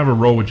something, what kind of a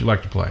role would you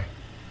like to play?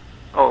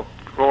 Oh,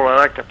 role I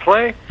like to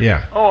play?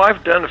 Yeah. Oh,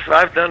 I've done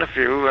a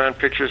few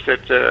pictures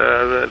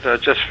that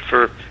just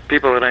for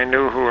people that I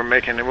knew who were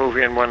making a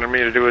movie and wanted me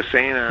to do a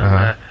scene,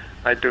 and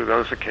I do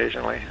those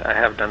occasionally. I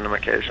have done them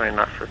occasionally,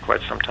 not for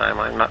quite some time.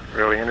 I'm not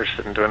really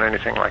interested in doing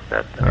anything like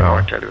that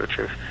anymore, to tell you the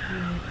truth.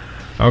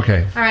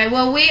 Okay. All right.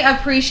 Well, we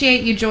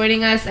appreciate you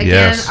joining us.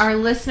 Again, our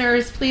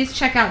listeners, please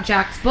check out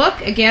Jack's book.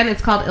 Again,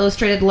 it's called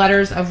Illustrated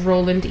Letters of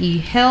Roland E.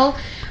 Hill.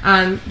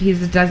 He's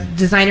the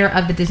designer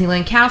of the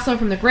Disneyland Castle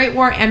from the Great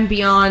War and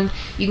beyond.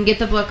 You can get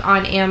the book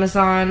on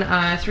Amazon.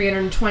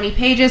 320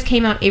 pages.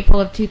 Came out April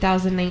of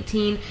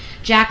 2019.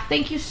 Jack,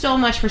 thank you so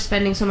much for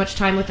spending so much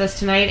time with us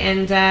tonight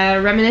and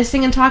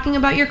reminiscing and talking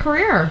about your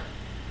career.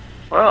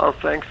 Well,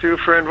 thanks you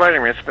for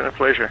inviting me. It's been a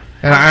pleasure.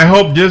 And I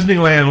hope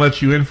Disneyland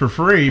lets you in for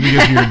free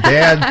because your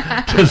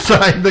dad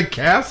designed the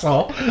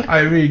castle.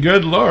 I mean,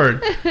 good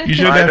Lord. You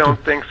should I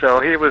don't think so.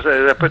 He was,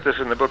 I put this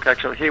in the book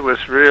actually, he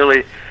was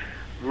really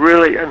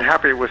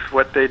unhappy with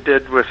what they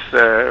did with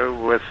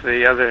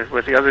the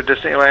other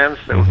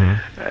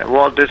Disneylands.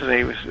 Walt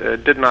Disney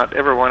did not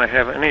ever want to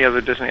have any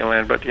other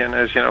Disneyland, but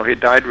as you know, he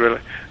died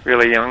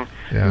really young.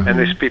 Yeah. And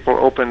these people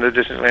opened the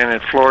Disneyland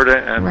in Florida,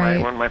 and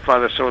when my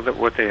father saw that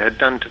what they had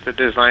done to the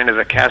design of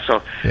the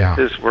castle,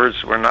 his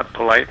words were not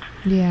polite.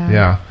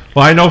 Yeah.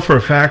 Well, I know for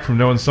a fact from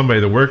knowing somebody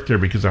that worked there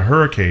because of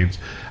hurricanes,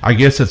 I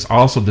guess it's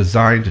also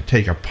designed to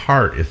take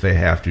apart if they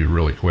have to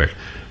really quick.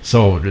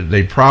 So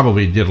they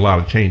probably did a lot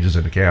of changes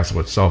in the castle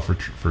itself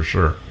for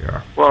sure.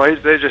 Yeah. Well,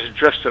 they just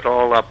dressed it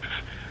all up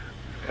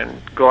and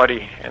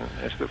gaudy, and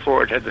as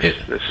before, it had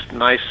this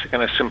nice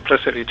kind of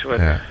simplicity to it.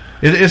 Yeah.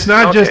 It's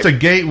not just a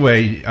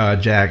gateway,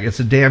 Jack. It's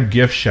a damn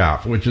gift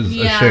shop, which is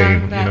a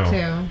shame. That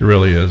too. It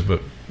really is,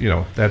 but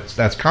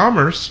that's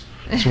commerce.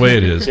 That's the way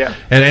it is. Yeah.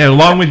 And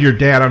along with your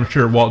dad, I'm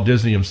sure Walt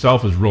Disney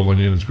himself is rolling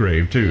in his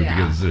grave too,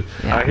 because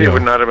he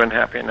would not have been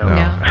happy. No.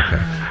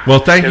 Okay. Well,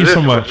 thank you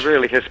so much. This was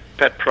really his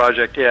pet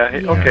project.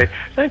 Okay.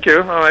 Thank you.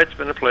 All right. It's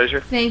been a pleasure.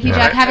 Thank you,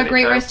 Jack. Have a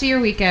great rest of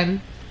your weekend.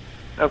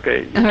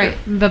 Okay. All right.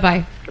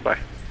 Bye-bye. Goodbye.